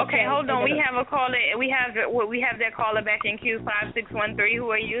 Okay, hold on. We have a caller. We have that caller back in queue 5613.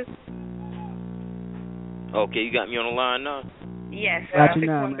 Who are you? Okay, you got me on the line now? Yes,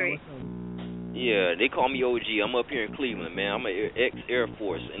 5613. Yeah, they call me OG. I'm up here in Cleveland, man. I'm an ex-Air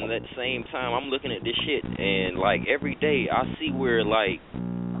Force, and at the same time, I'm looking at this shit, and like every day, I see where like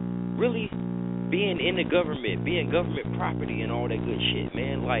really being in the government, being government property, and all that good shit,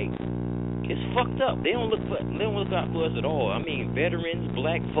 man. Like. It's fucked up. They don't look out for us at all. I mean, veterans,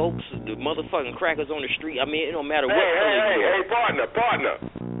 black folks, the motherfucking crackers on the street. I mean, it don't matter what color you are. Hey, partner.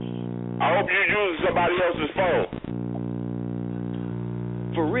 I hope you use somebody else's phone.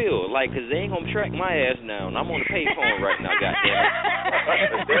 For real, like, 'cause they ain't gonna track my ass down. I'm on the pay phone right now,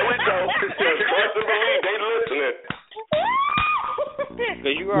 goddamn. There we go. Trust and believe they listening.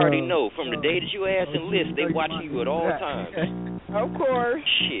 Because you already know, from the day that you ass enlist, they watching you at all times. Of course.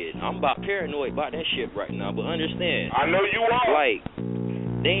 Shit, I'm about paranoid about that shit right now, but understand. I know you are. Like,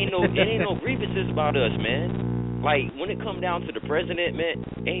 there ain't no grievances about us, man. Like, when it come down to the president, man,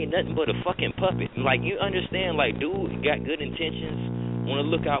 ain't nothing but a fucking puppet. Like, you understand, like, dude got good intentions, want to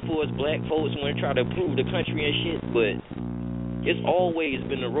look out for us black folks, want to try to improve the country and shit, but it's always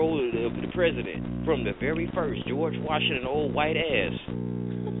been the role of the president from the very first. George Washington, old white ass.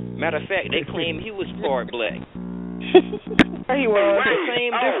 Matter of fact, they claim he was part black. He was. The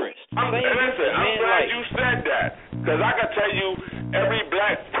same difference. I'm glad you said that. Because I can tell you, every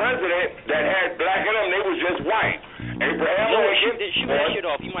black president that had black in them, they was just white. Abraham Lincoln. Shoot that shit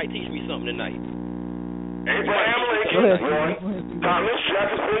off. You might teach me something tonight. Abraham Lincoln 1, Thomas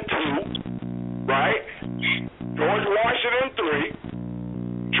Jefferson 2, right? George Washington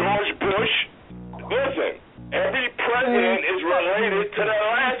 3, George Bush. Listen, every president is related to the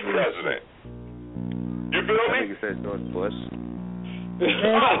last president. You feel me? You said George Bush. You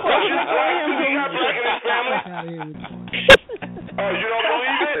got black in his family? You don't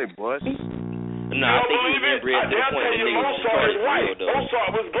believe it? Say Bush. No, I think he was inbred to the point that niggas was Mozart is white. real, though.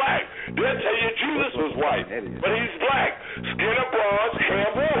 Mozart was black. They'll tell you Jesus was white, but he's black. Skin of bronze, hair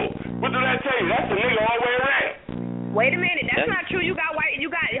of wool. What did that tell you? That's the nigga all the way around. Wait a minute, that's not true. You got white.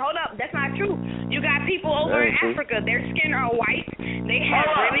 Hold up, that's not true. You got people over in Africa. Their skin are white. They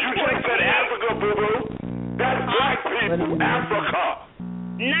have really short skin. Africa, boo boo. That's black people. Africa.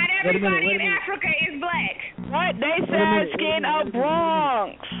 Not everybody in Africa is black. What? They said skin of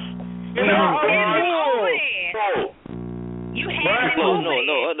Bronx. You have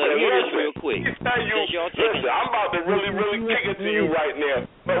No. Hear this real quick. Listen, I'm about to really kick it to you right now.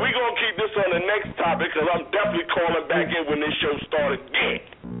 But we're going to keep this on the next topic because I'm definitely calling back in when this show started again.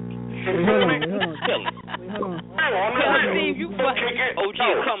 OG,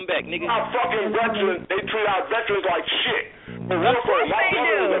 come back, nigga. Our fucking veterans, they treat our veterans like shit. But my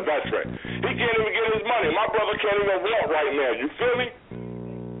brother is a veteran. He can't even get his money. My brother can't even walk right now. You feel me?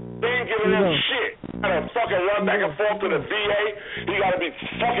 They ain't giving him shit. Gotta fucking run back and forth to the VA. He gotta be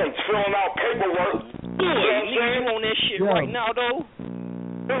fucking filling out paperwork. You on that shit right now, though?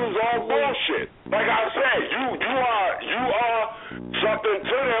 This is all bullshit. Like I said, you are something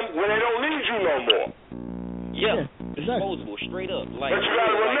to them when they don't need you no more. Yeah, disposable, straight up. Like, but you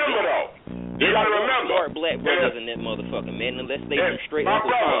gotta remember though. You gotta remember. Smart black brothers in that motherfucker, man. Unless they do straight Uncle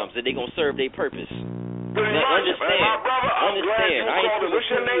Toms, that they gonna serve their purpose. Now, understand. My brother, I'm glad you called it. What's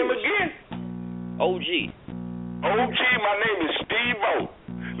your name again? OG. OG, my name is Steve-O.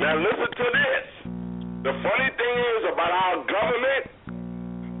 Now listen to this. The funny thing is about our government,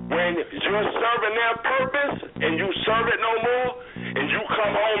 when you're serving their purpose and you serve it no more, and you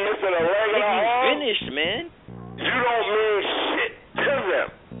come home missing a leg and a arm, finished, man. You don't mean shit to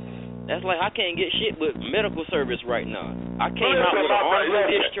them. That's like I can't get shit with medical service right now. I came out with an honorable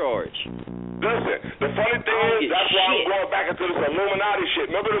discharge. Listen, the funny thing is, that's why I'm going back into this Illuminati shit.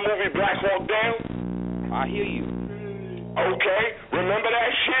 Remember the movie Black Hawk Down? I hear you. Okay, remember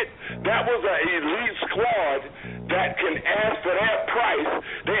that shit? That was an elite squad that can ask for their price.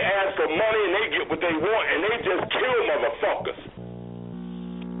 They ask for money and they get what they want and they just kill motherfuckers.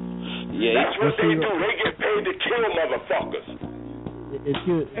 Yeah, that's what they do. They get paid to kill motherfuckers.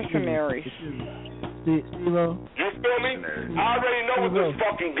 It's Mary. Steve-O. You feel me? I already know what this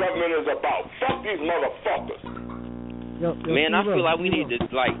fucking government is about. Fuck these motherfuckers. Man, I feel like we need to,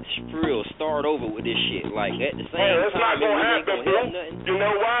 like, for real, start over with this shit. Like, at the same it's time, not gonna happen, boo. Nothing. You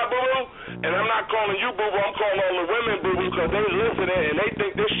know why, boo? And I'm not calling you boo, I'm calling all the women boo, because they listening and they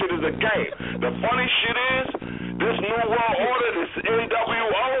think this shit is a game. The funny shit is, this new world order, this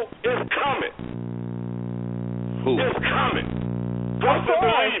NWO, is coming. Who? It's coming. Trust and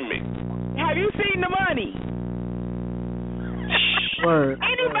believe me. Have you seen the money? Word.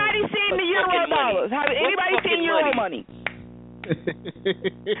 Anybody seen the euro dollars? Have anybody seen euro money?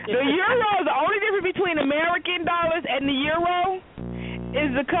 The euro, the only difference between American dollars and the euro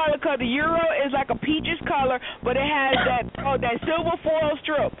is the color, because the euro is like a peaches color, but it has that silver foil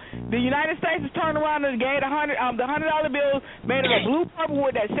strip. The United States has turned around and gave the $100 bill made of a blue purple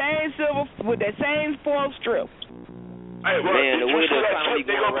with that same foil strip. Hey, man, the way the economy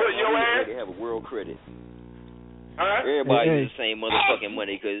going right put your now, ass? they have a world credit. Everybody uses the same motherfucking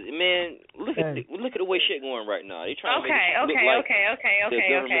money, because, man, look at the way shit going right now. They trying to make it look like the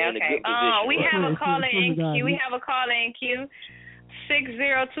government in a good position. We have a caller in queue. We have a caller in queue.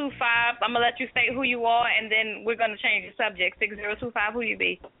 6025. I'm gonna let you state who you are, and then we're gonna change the subject. 6025. Who you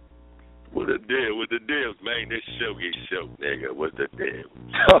be? What the deal? What the deal, man? This show get show, nigga. What's the deal?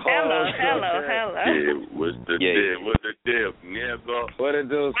 Hello. Yeah, what's the deal? What's the deal, nigga? What it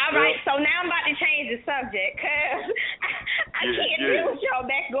do? All right, so now I'm about to change the subject, cause I can't deal with y'all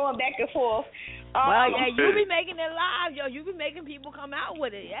going back and forth. Well, yeah, you be making it live, yo. You be making people come out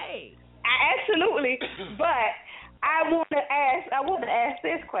with it, hey. Absolutely, but I want to ask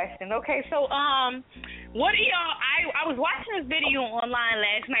this question. Okay, so what do y'all? I was watching this video online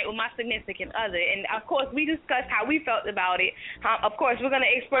last night with my significant other, and of course we discussed how we felt about it. Of course we're gonna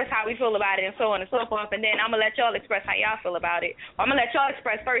express how we feel about it and so on and so forth, and then I'm gonna let y'all express how y'all feel about it. I'm gonna let y'all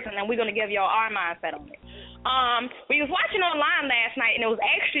express first, and then we're gonna give y'all our mindset on it. We was watching online last night, and it was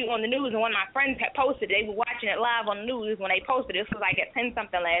actually on the news, and one of my friends had posted it. They were watching it live on the news when they posted it. This was like at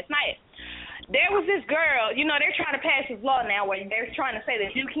 10-something last night. There was this girl, you know, they're trying to pass this law now where they're trying to say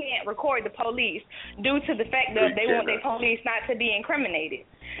that you can't record the police due to the fact that they want their police not to be incriminated.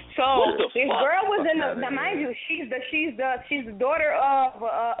 So this girl was in the, now mind you, she's the daughter of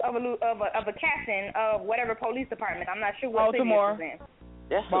a captain of whatever police department. I'm not sure what city it was in.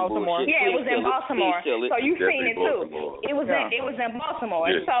 That's Baltimore. Yeah, it was in Baltimore. So you've seen it too. It was in Baltimore.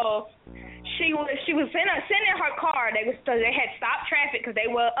 Yeah. So she was sitting in her car. They had stopped traffic because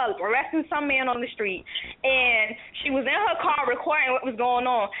they were arresting some man on the street, and she was in her car recording what was going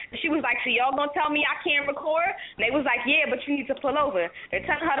on. She was like, "So y'all gonna tell me I can't record?" And they was like, "Yeah, but you need to pull over." They're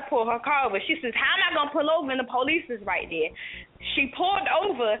telling her to pull her car over. She says, "How am I gonna pull over?" And the police is right there. She pulled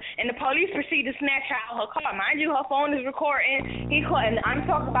over, and the police proceeded to snatch her out of her car. Mind you, her phone is recording. And I'm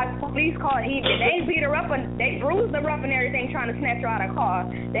talking about the police car. They beat her up, and they bruised her up and everything, trying to snatch her out of her car.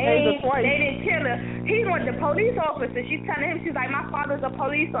 They didn't kill her. The police officer. She's telling him, she's like, "My father's a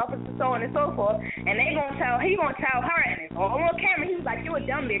police officer," so on and so forth. And he gonna tell her, and it's all on camera. He was like, "You a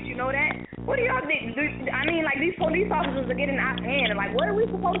dumb bitch, you know that? What do y'all think? I mean, like, these police officers are getting out of hand. And like, what are we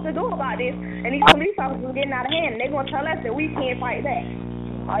supposed to do about this? And these police officers are getting out of hand, and they're gonna tell us that we can't fight back.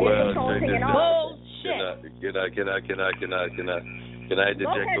 Well, bullshit. Can I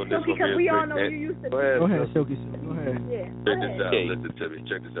interject on this one because we all know you used to. Go ahead, Silky. Go ahead. Yeah.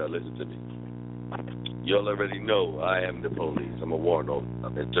 Check this out. Listen to me. Y'all already know I am the police. I'm a warrant officer.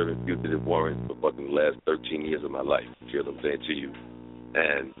 I've been serving fugitive warrants for fucking the last 13 years of my life. You feel what I'm saying to you?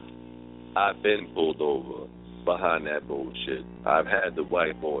 And I've been pulled over behind that bullshit. I've had the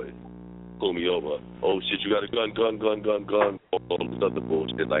white boys pull me over. "Oh shit, you got a gun, all this other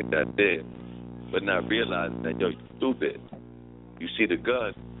bullshit like that there. But not realizing that, yo, you stupid. You see the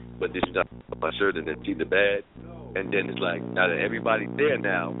gun, but this is not my shirt, and then see the badge, and then it's like, now that everybody's there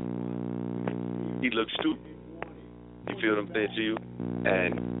now, he looks stupid. You feel what I'm saying to you?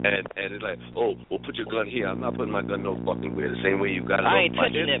 And it's like, "Oh, well, put your gun here." I'm not putting my gun no fucking where. The same way you got it. I ain't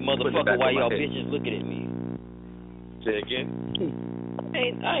touching that motherfucker while y'all bitches looking at me. Say again? I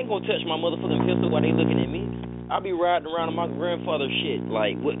ain't gonna touch my motherfucking pistol while they looking at me. I be riding around in my grandfather's shit,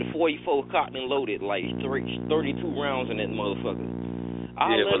 like with the 44 cotton and loaded, like 32 rounds in that motherfucker.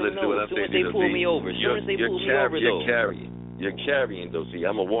 I'll let them know as soon as they pull me over. As soon as they pull me over, though. You're carrying, though. See,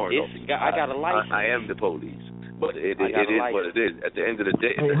 I'm a warrant officer. I got a license. I am the police. But it is what it is. At the end of the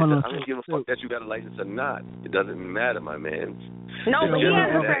day, I don't give a fuck that you got a license or not. It doesn't matter, my man. No, but he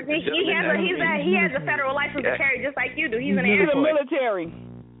has a federal license to carry just like you do. He's in the Air Force. Military.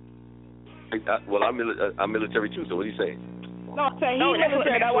 Well, I'm military too. So what are you saying? No, I'm saying he's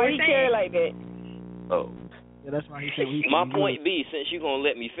military. That's why he carry like that. Oh. Yeah, that's why he said. My point B, since you're gonna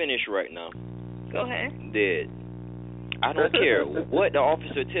let me finish right now. Go ahead. That I don't care what the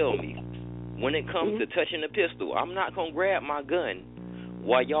officer tell me. When it comes to touching the pistol, I'm not gonna grab my gun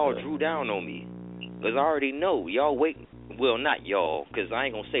while y'all drew down on me, cause I already know y'all waiting. Well, not y'all, cause I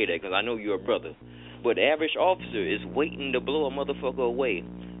ain't gonna say that, cause I know you're a brother. But the average officer is waiting to blow a motherfucker away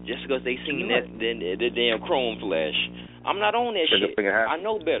just because they seen the damn chrome flash. I'm not on that shit. I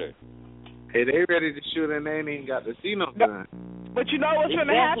know better. Hey, they ready to shoot and they ain't even got to see no gun. But you know what's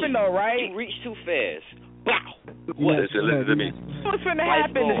gonna happen though, right? You reach too fast. Bow. Listen to me. What's gonna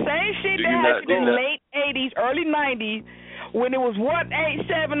happen? The same shit that happened in the late 80s, early 90s, when it was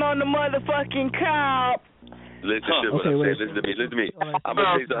 187 on the motherfucking cop. Listen to me.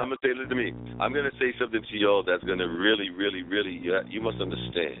 I'm gonna say something to y'all that's gonna really, you must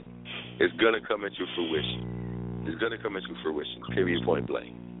understand. It's gonna come at your fruition. Period, point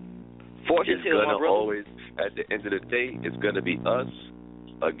blank. Fortune tells my brother. Always, at the end of the day, it's gonna be us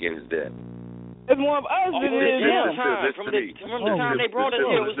against them. It's more of us than it is them. From the time they brought us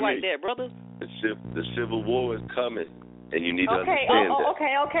here, it was like that, brother. The Civil War is coming, and you need to understand that.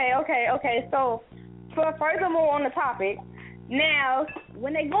 Okay. So, furthermore on the topic, now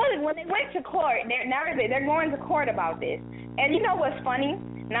when they went to court, they're going to court about this. And you know what's funny?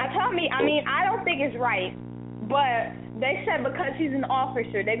 Now tell me, I mean, I don't think it's right, but they said because he's an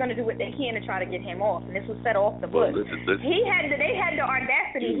officer, they're going to do what they can to try to get him off, and this was set off the book. Listen. They had the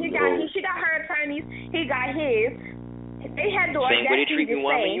audacity. She got her attorneys. He got his. They had the audacity to say. Same way they treat me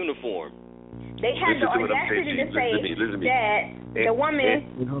while I'm in uniform. They had the audacity to say that the woman.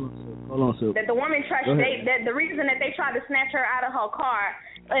 Hold on, Sue. That the woman that the reason that they tried to snatch her out of her car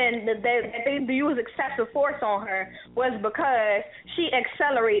and that they used excessive force on her was because she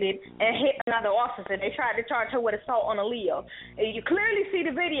accelerated and hit another officer. They tried to charge her with assault on a Leo. And you clearly see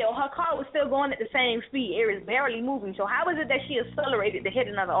the video. Her car was still going at the same speed. It was barely moving. So how is it that she accelerated to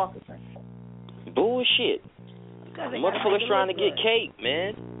hit another officer? Bullshit. Motherfuckers trying to get cake,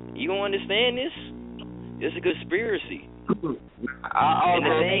 man. You don't understand this? It's a conspiracy. And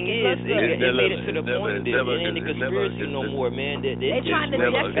the thing is, it made it to the point that it ain't a conspiracy no more, man. They trying to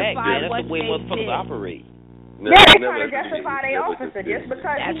justify fact, that's the way motherfuckers operate. Yeah, they're trying to justify their officer just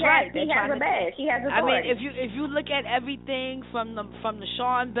because he has a badge. He has a authority. I mean, if you look at everything from the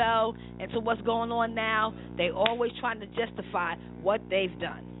Sean Bell and to what's going on now, they always trying to justify what they've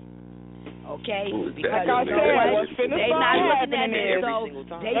done. Okay, because they not looking at it, so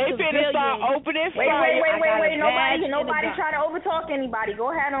they finna start opening fire. Wait! Nobody try to overtalk anybody.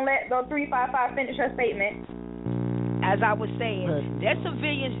 Go ahead and let the 355 finish her statement. As I was saying, they're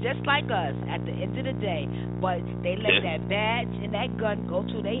civilians just like us at the end of the day, but they let that badge and that gun go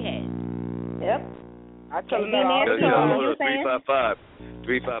to their head. Yep. I tell them that all the time.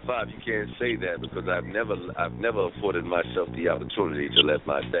 355, you can't say that because I've never afforded myself the opportunity to let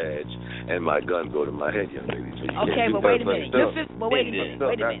my badge and my gun go to my head, young lady. So okay, but wait a minute. Wait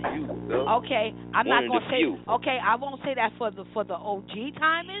a minute. Okay, I'm not gonna say. Okay, I won't say that for the OG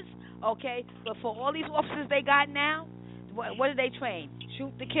timers. Okay, but for all these officers they got now, what do they train?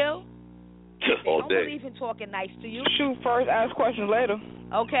 Shoot to kill? They don't believe in talking nice to you. Shoot first, ask questions later.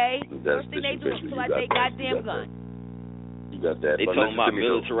 Okay, first thing they do is pull out their goddamn gun. They talking about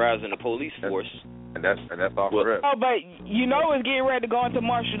militarizing the police force, and that's off the rip. Oh, but you know it's getting ready to go into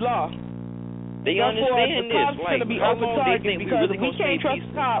martial law. They understand this. Like, how long they think we really gonna can't trust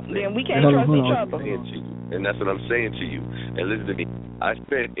the cops, then we can't trust each other. And that's what I'm saying to you. And listen to me. I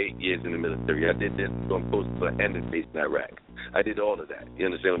spent 8 years in the military. I did this on post and the base in Iraq. I did all of that. You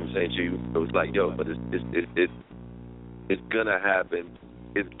understand what I'm saying to you? It was like, yo, but it's gonna happen.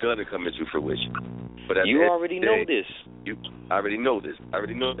 It's gonna come into fruition. But you already know this. I already know this. I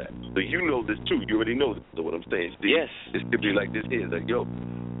already know that. So you know this too. You already know this. So what I'm saying, Steve, yes, it could be like this here. Like, yo,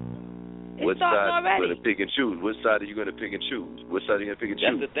 what side are you going to pick and choose? What side are you going to pick and choose? What side are you going to pick and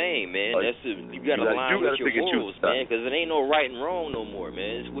choose? That's the thing, man. You got to align with your morals, man, because it ain't no right and wrong no more,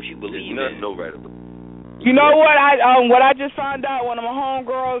 man. It's what you believe in. No right or wrong. You know what? I just found out. One of my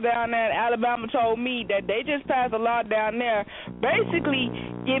homegirls down there in Alabama told me that they just passed a law down there, basically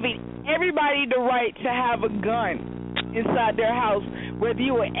giving everybody the right to have a gun inside their house, whether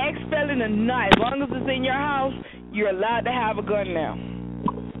you an ex-felon or not. As long as it's in your house, you're allowed to have a gun now.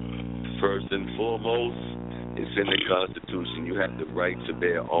 First and foremost, it's in the Constitution. You have the right to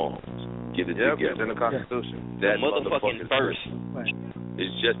bear arms. Get it together. It's in the Constitution. That motherfucking first.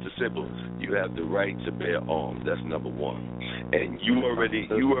 It's just as simple. You have the right to bear arms. That's number one. And you already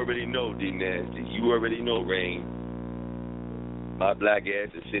know, D Nasty. You already know, Rain. My black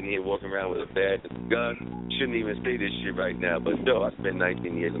ass is sitting here walking around with a badge and a gun. Shouldn't even say this shit right now, but no, I spent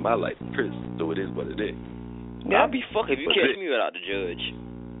 19 years of my life in prison, so it is what it is. I'll be fucked if you catch me without the judge.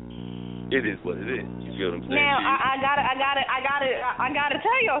 It is what it is. You feel what I'm saying? Now I gotta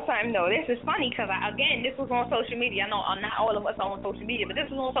tell y'all something though. This is funny because again, this was on social media. I know not all of us are on social media, but this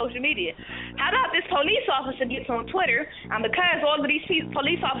was on social media. How about this police officer gets on Twitter, and because all of these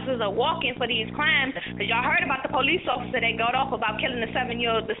police officers are walking for these crimes, because y'all heard about the police officer that got off about killing the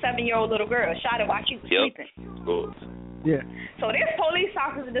 7-year-old little girl, shot her while she was sleeping. Yeah. So this police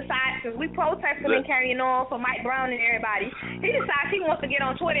officer decides, because we protesting and carrying on for Mike Brown and everybody, he decides he wants to get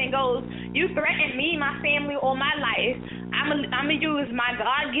on Twitter and goes, "You threatened me, my family, or my life. I'm gonna use my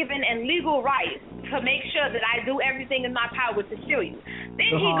God-given and legal rights to make sure that I do everything in my power to kill you." Then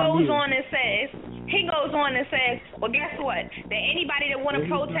he goes on and says, well, guess what? That anybody that want to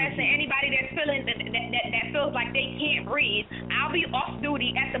protest and anybody that's feeling that feels like they can't breathe, I'll be off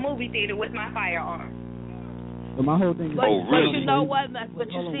duty at the movie theater with my firearm. But my whole thing is, but you know what? But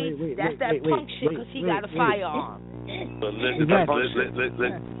you see, that's that punk shit because he got a firearm. But listen,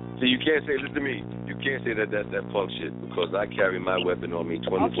 so you can't say, listen to me, you can't say that's punk shit because I carry my weapon on me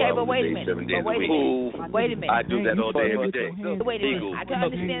 24 hours a day, 7 days a week. Wait a minute. I do that all day, every day. Wait a minute. I can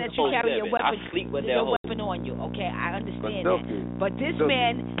understand that you carry your weapon on you. Okay, I understand that. But this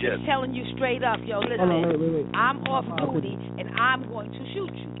man is telling you straight up, yo, listen, I'm off duty and I'm going to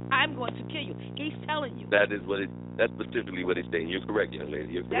shoot you. I'm going to kill you. He's telling you. That's specifically what he's saying. You're correct, young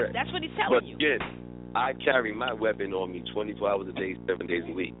lady. You're correct. That's what he's telling you. But again, I carry my weapon on me 24 hours a day, 7 days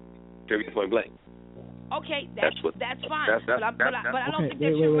a week. Period, point blank. Okay, that's fine. But I don't think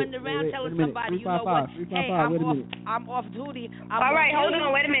that you're running around telling somebody, you know what, hey, I'm off duty. All right, hold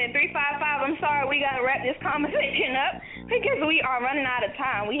on, wait a minute. 355, I'm sorry, we got to wrap this conversation up because we are running out of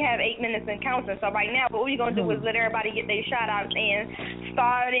time. We have 8 minutes and counting. So right now, what we're going to do is let everybody get their shout-outs in,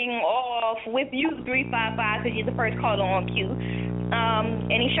 starting off with you, 355, because you're the first caller on cue.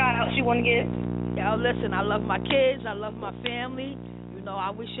 Any shout-outs you want to give? Yo, listen, I love my kids. I love my family. You know,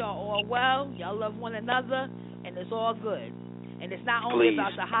 I wish y'all all well. Y'all love one another. And and it's all good. And it's not only Please.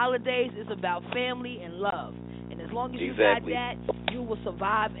 about the holidays, it's about family and love. And as long as you Exactly. got that, you will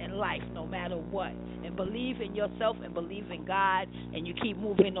survive in life no matter what. And believe in yourself and believe in God, and you keep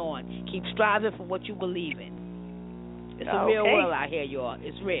moving on. Keep striving for what you believe in. It's a real world out here, y'all.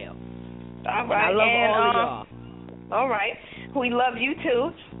 It's real. All right. And I love all of y'all. All right. We love you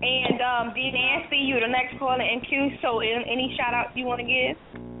too. And D Nasty, you the next caller in queue. So any shout outs you want to give?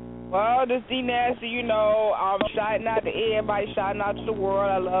 Well, this D Nasty, you know, I'm shouting out to everybody, shouting out to the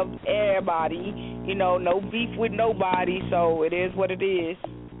world. I love everybody. You know, no beef with nobody, so it is what it is.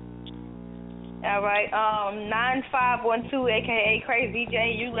 All right. 9512, aka Crazy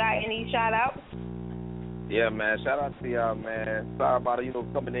DJ, you got any shout outs? Yeah, man. Shout out to y'all, man. Sorry about it,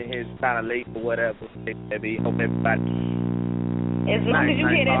 coming in here kind of late or whatever. Maybe hope everybody. As long as you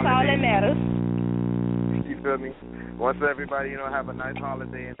hear, that's all that matters. You feel me? Once everybody, have a nice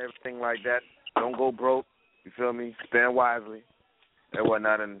holiday and everything like that. Don't go broke. You feel me? Spend wisely and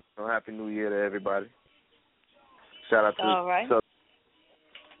whatnot. And Happy New Year to everybody. Shout out to all right.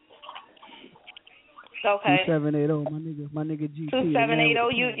 Okay. 2780, my nigga GT.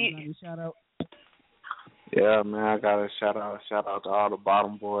 2780, you shout out. Yeah, man, I got a shout out to all the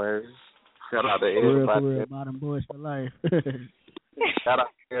bottom boys. Shout out to everybody. For real, bottom boys for life. Shout out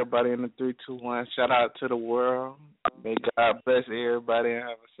to everybody in the 321. Shout out to the world. May God bless everybody and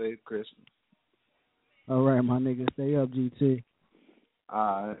have a safe Christmas. All right, my nigga, stay up, GT.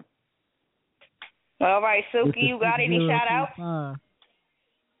 All right, Silky, you got any shout outs?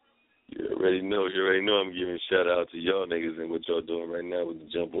 You already know I'm giving a shout out to y'all niggas and what y'all doing right now with the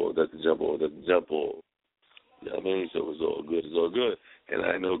jump off. That's the jump off. Yeah, I mean, so it's all good. And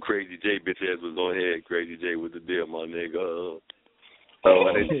I know Crazy J bitch ass was on here. Crazy J with the deal, my nigga.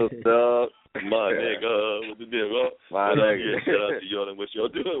 They took up. My nigga, with the deal, My nigga. Yeah, shout out to y'all and what y'all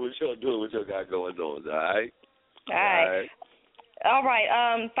doing, what y'all got going on, all right? All right,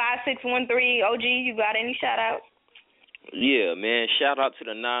 5613, OG, you got any shout outs? Yeah, man. Shout out to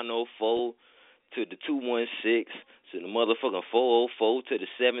the 904, to the 216, to the motherfucking 404, to the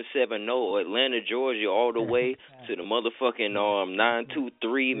 770, Atlanta, Georgia, all the way to the motherfucking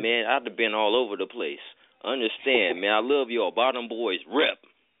 923. Man, I've been all over the place. Understand, man. I love y'all. Bottom boys, rep.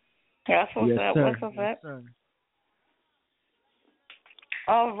 That's what's up. Sir. What's up?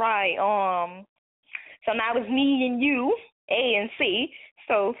 All right. So now it's me and you, A and C.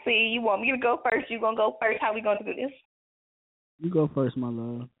 So C, you want me to go first? You gonna go first? How we gonna do this? You go first, my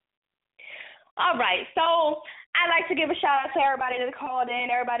love. All right. So I'd like to give a shout out to everybody that called in,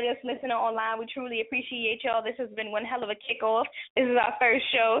 everybody that's listening online. We truly appreciate y'all. This has been one hell of a kickoff. This is our first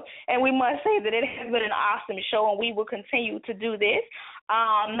show, and we must say that it has been an awesome show, and we will continue to do this.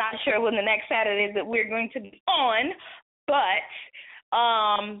 I'm not sure when the next Saturday that we're going to be on, but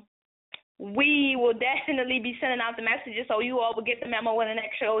we will definitely be sending out the messages so you all will get the memo when the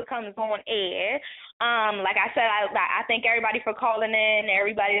next show comes on air. Like I said, I thank everybody for calling in,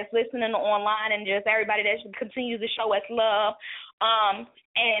 everybody that's listening online, and just everybody that continues to show us love.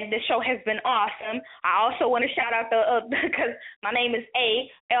 And the show has been awesome. I also want to shout out because my name is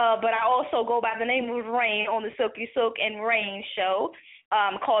A, but I also go by the name of Rain on the Silky Silk and Rain show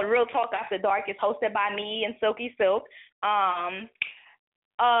called Real Talk After Dark. It's hosted by me and Silky Silk.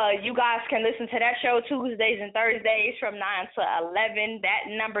 You guys can listen to that show Tuesdays and Thursdays from 9 to 11. That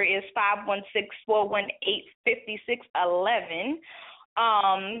number is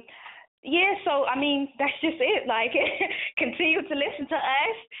 516-418-5611. Yeah, so, I mean, that's just it. Like, continue to listen to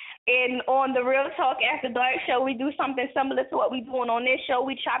us. And on the Real Talk After Dark show, we do something similar to what we're doing on this show.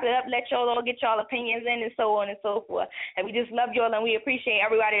 We chop it up, let y'all all get y'all opinions in, and so on and so forth. And we just love y'all, and we appreciate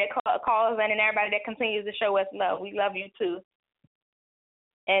everybody that calls in and everybody that continues to show us love. We love you, too.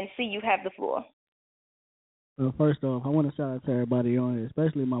 And see, you have the floor. Well, first off, I want to shout out to everybody on here,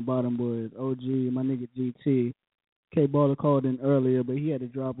 especially my bottom boys, OG, my nigga GT. K-Baller called in earlier, but he had to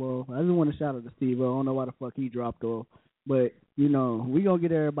drop off. I just want to shout out to Steve. I don't know why the fuck he dropped off. But, we going to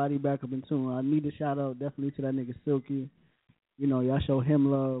get everybody back up in tune. I need to shout out definitely to that nigga Silky. Y'all show him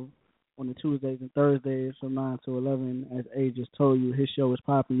love on the Tuesdays and Thursdays from 9 to 11. As A just told you, his show is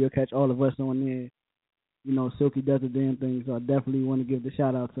popping. You'll catch all of us on there. Silky does the damn thing, so I definitely want to give the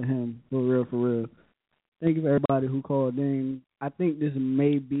shout out to him, for real. Thank you for everybody who called in. I think this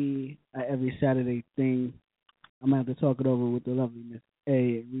may be an every Saturday thing. I'm going to have to talk it over with the lovely Miss A,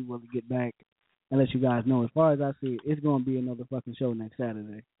 and we will get back and let you guys know. As far as I see it, it's going to be another fucking show next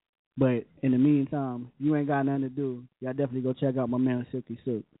Saturday. But in the meantime, you ain't got nothing to do. Y'all definitely go check out my man Silky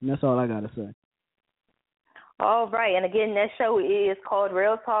Silk. And that's all I got to say. All right, and again, that show is called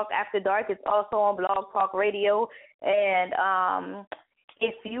Real Talk After Dark. It's also on Blog Talk Radio, and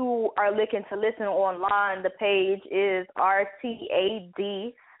if you are looking to listen online, the page is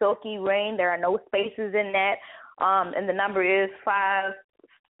RTAD Silky Rain. There are no spaces in that. And the number is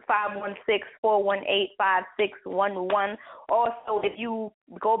 516-418-5611. Also, if you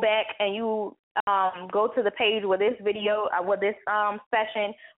go back and you go to the page where this video, where this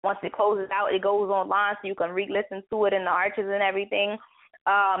session, once it closes out, it goes online so you can re-listen to it in the archives and everything.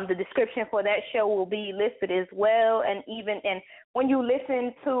 The description for that show will be listed as well, and when you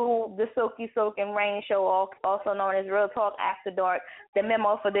listen to the Silky Silk and Rain show, also known as Real Talk After Dark, the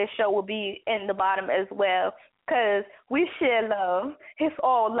memo for this show will be in the bottom as well, because we share love. It's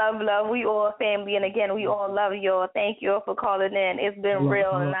all love. We all family, and again, we all love y'all. Thank you all for calling in. It's been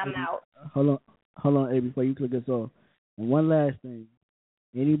real, and I'm out. Hold on, A, before you click us off. And one last thing.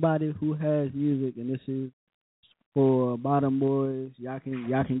 Anybody who has music, and this is for Bottom Boys, y'all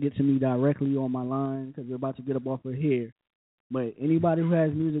can get to me directly on my line because we're about to get up off of here. But anybody who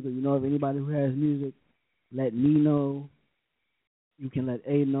has music, or you know of anybody who has music, let me know. You can let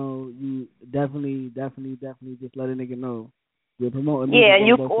A know. You definitely just let a nigga know. We're promoting. Yeah,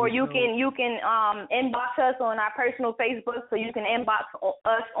 you can inbox us on our personal Facebook, so you can inbox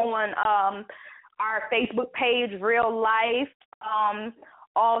us on our Facebook page, Real Life.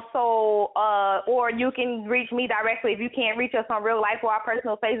 Also, or you can reach me directly. If you can't reach us on Real Life or our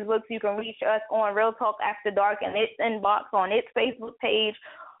personal Facebooks, you can reach us on Real Talk After Dark and its inbox on its Facebook page.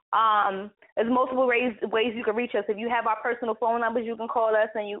 There's multiple ways you can reach us. If you have our personal phone numbers, you can call us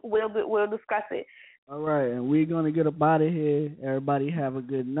and we'll discuss it. All right, and we're gonna get up out of here. Everybody have a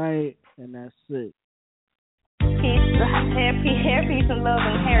good night, and that's it. Peace, peace and love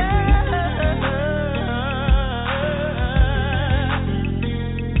and hair.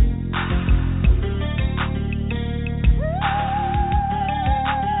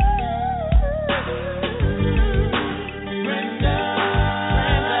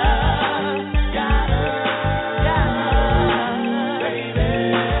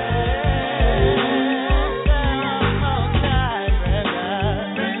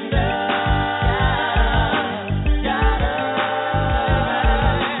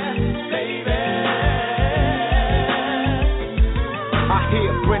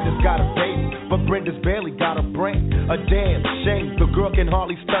 Brenda's barely got a brain. A damn shame, the girl can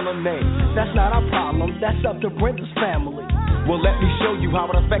hardly spell her name. That's not our problem, that's up to Brenda's family. Well, let me show you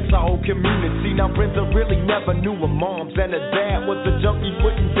how it affects our whole community. Now, Brenda really never knew her moms, and her dad was a junkie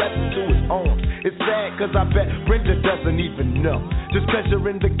putting death into his arms. It's sad, cause I bet Brenda doesn't even know. Just cause you're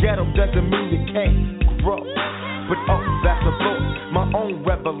in the ghetto doesn't mean you can't grow. But oh, that's a thought, my own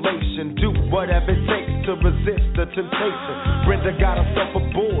revelation. Do whatever it takes to resist the temptation. Brenda got herself a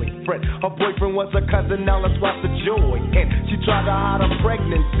boyfriend. Her boyfriend was a cousin, now let's watch the joy. And she tried to hide her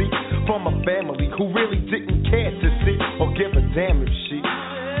pregnancy from a family who really didn't care to see or give a damn if she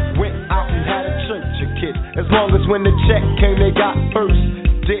went out and had a church of kids. As long as when the check came, they got first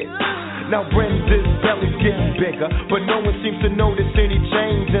dibs. Now Brenda's belly's getting bigger, but no one seems to notice any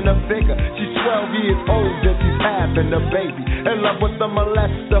change in her figure. She's 12 years old and she's having a baby, in love with a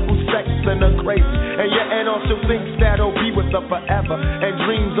molester who's sexing her crazy. And your aunt also thinks that he'll be with her forever, and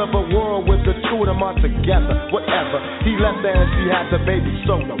dreams of a world with the two of them are together. Whatever, he left her and she had the baby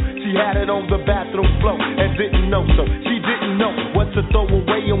solo. She had it on the bathroom floor and didn't know, so she didn't know what to throw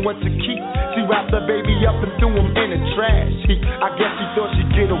away and what to keep. She wrapped the baby up and threw him in the trash heap. I guess she thought she'd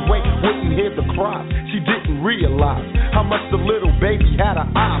get away, wouldn't hear the cries. She didn't realize how much the little baby had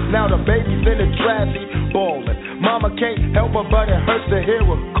her eyes. Now the baby's in the trash heap, bawling. Mama can't help her, but it hurts to hear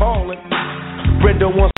her calling. Brenda wants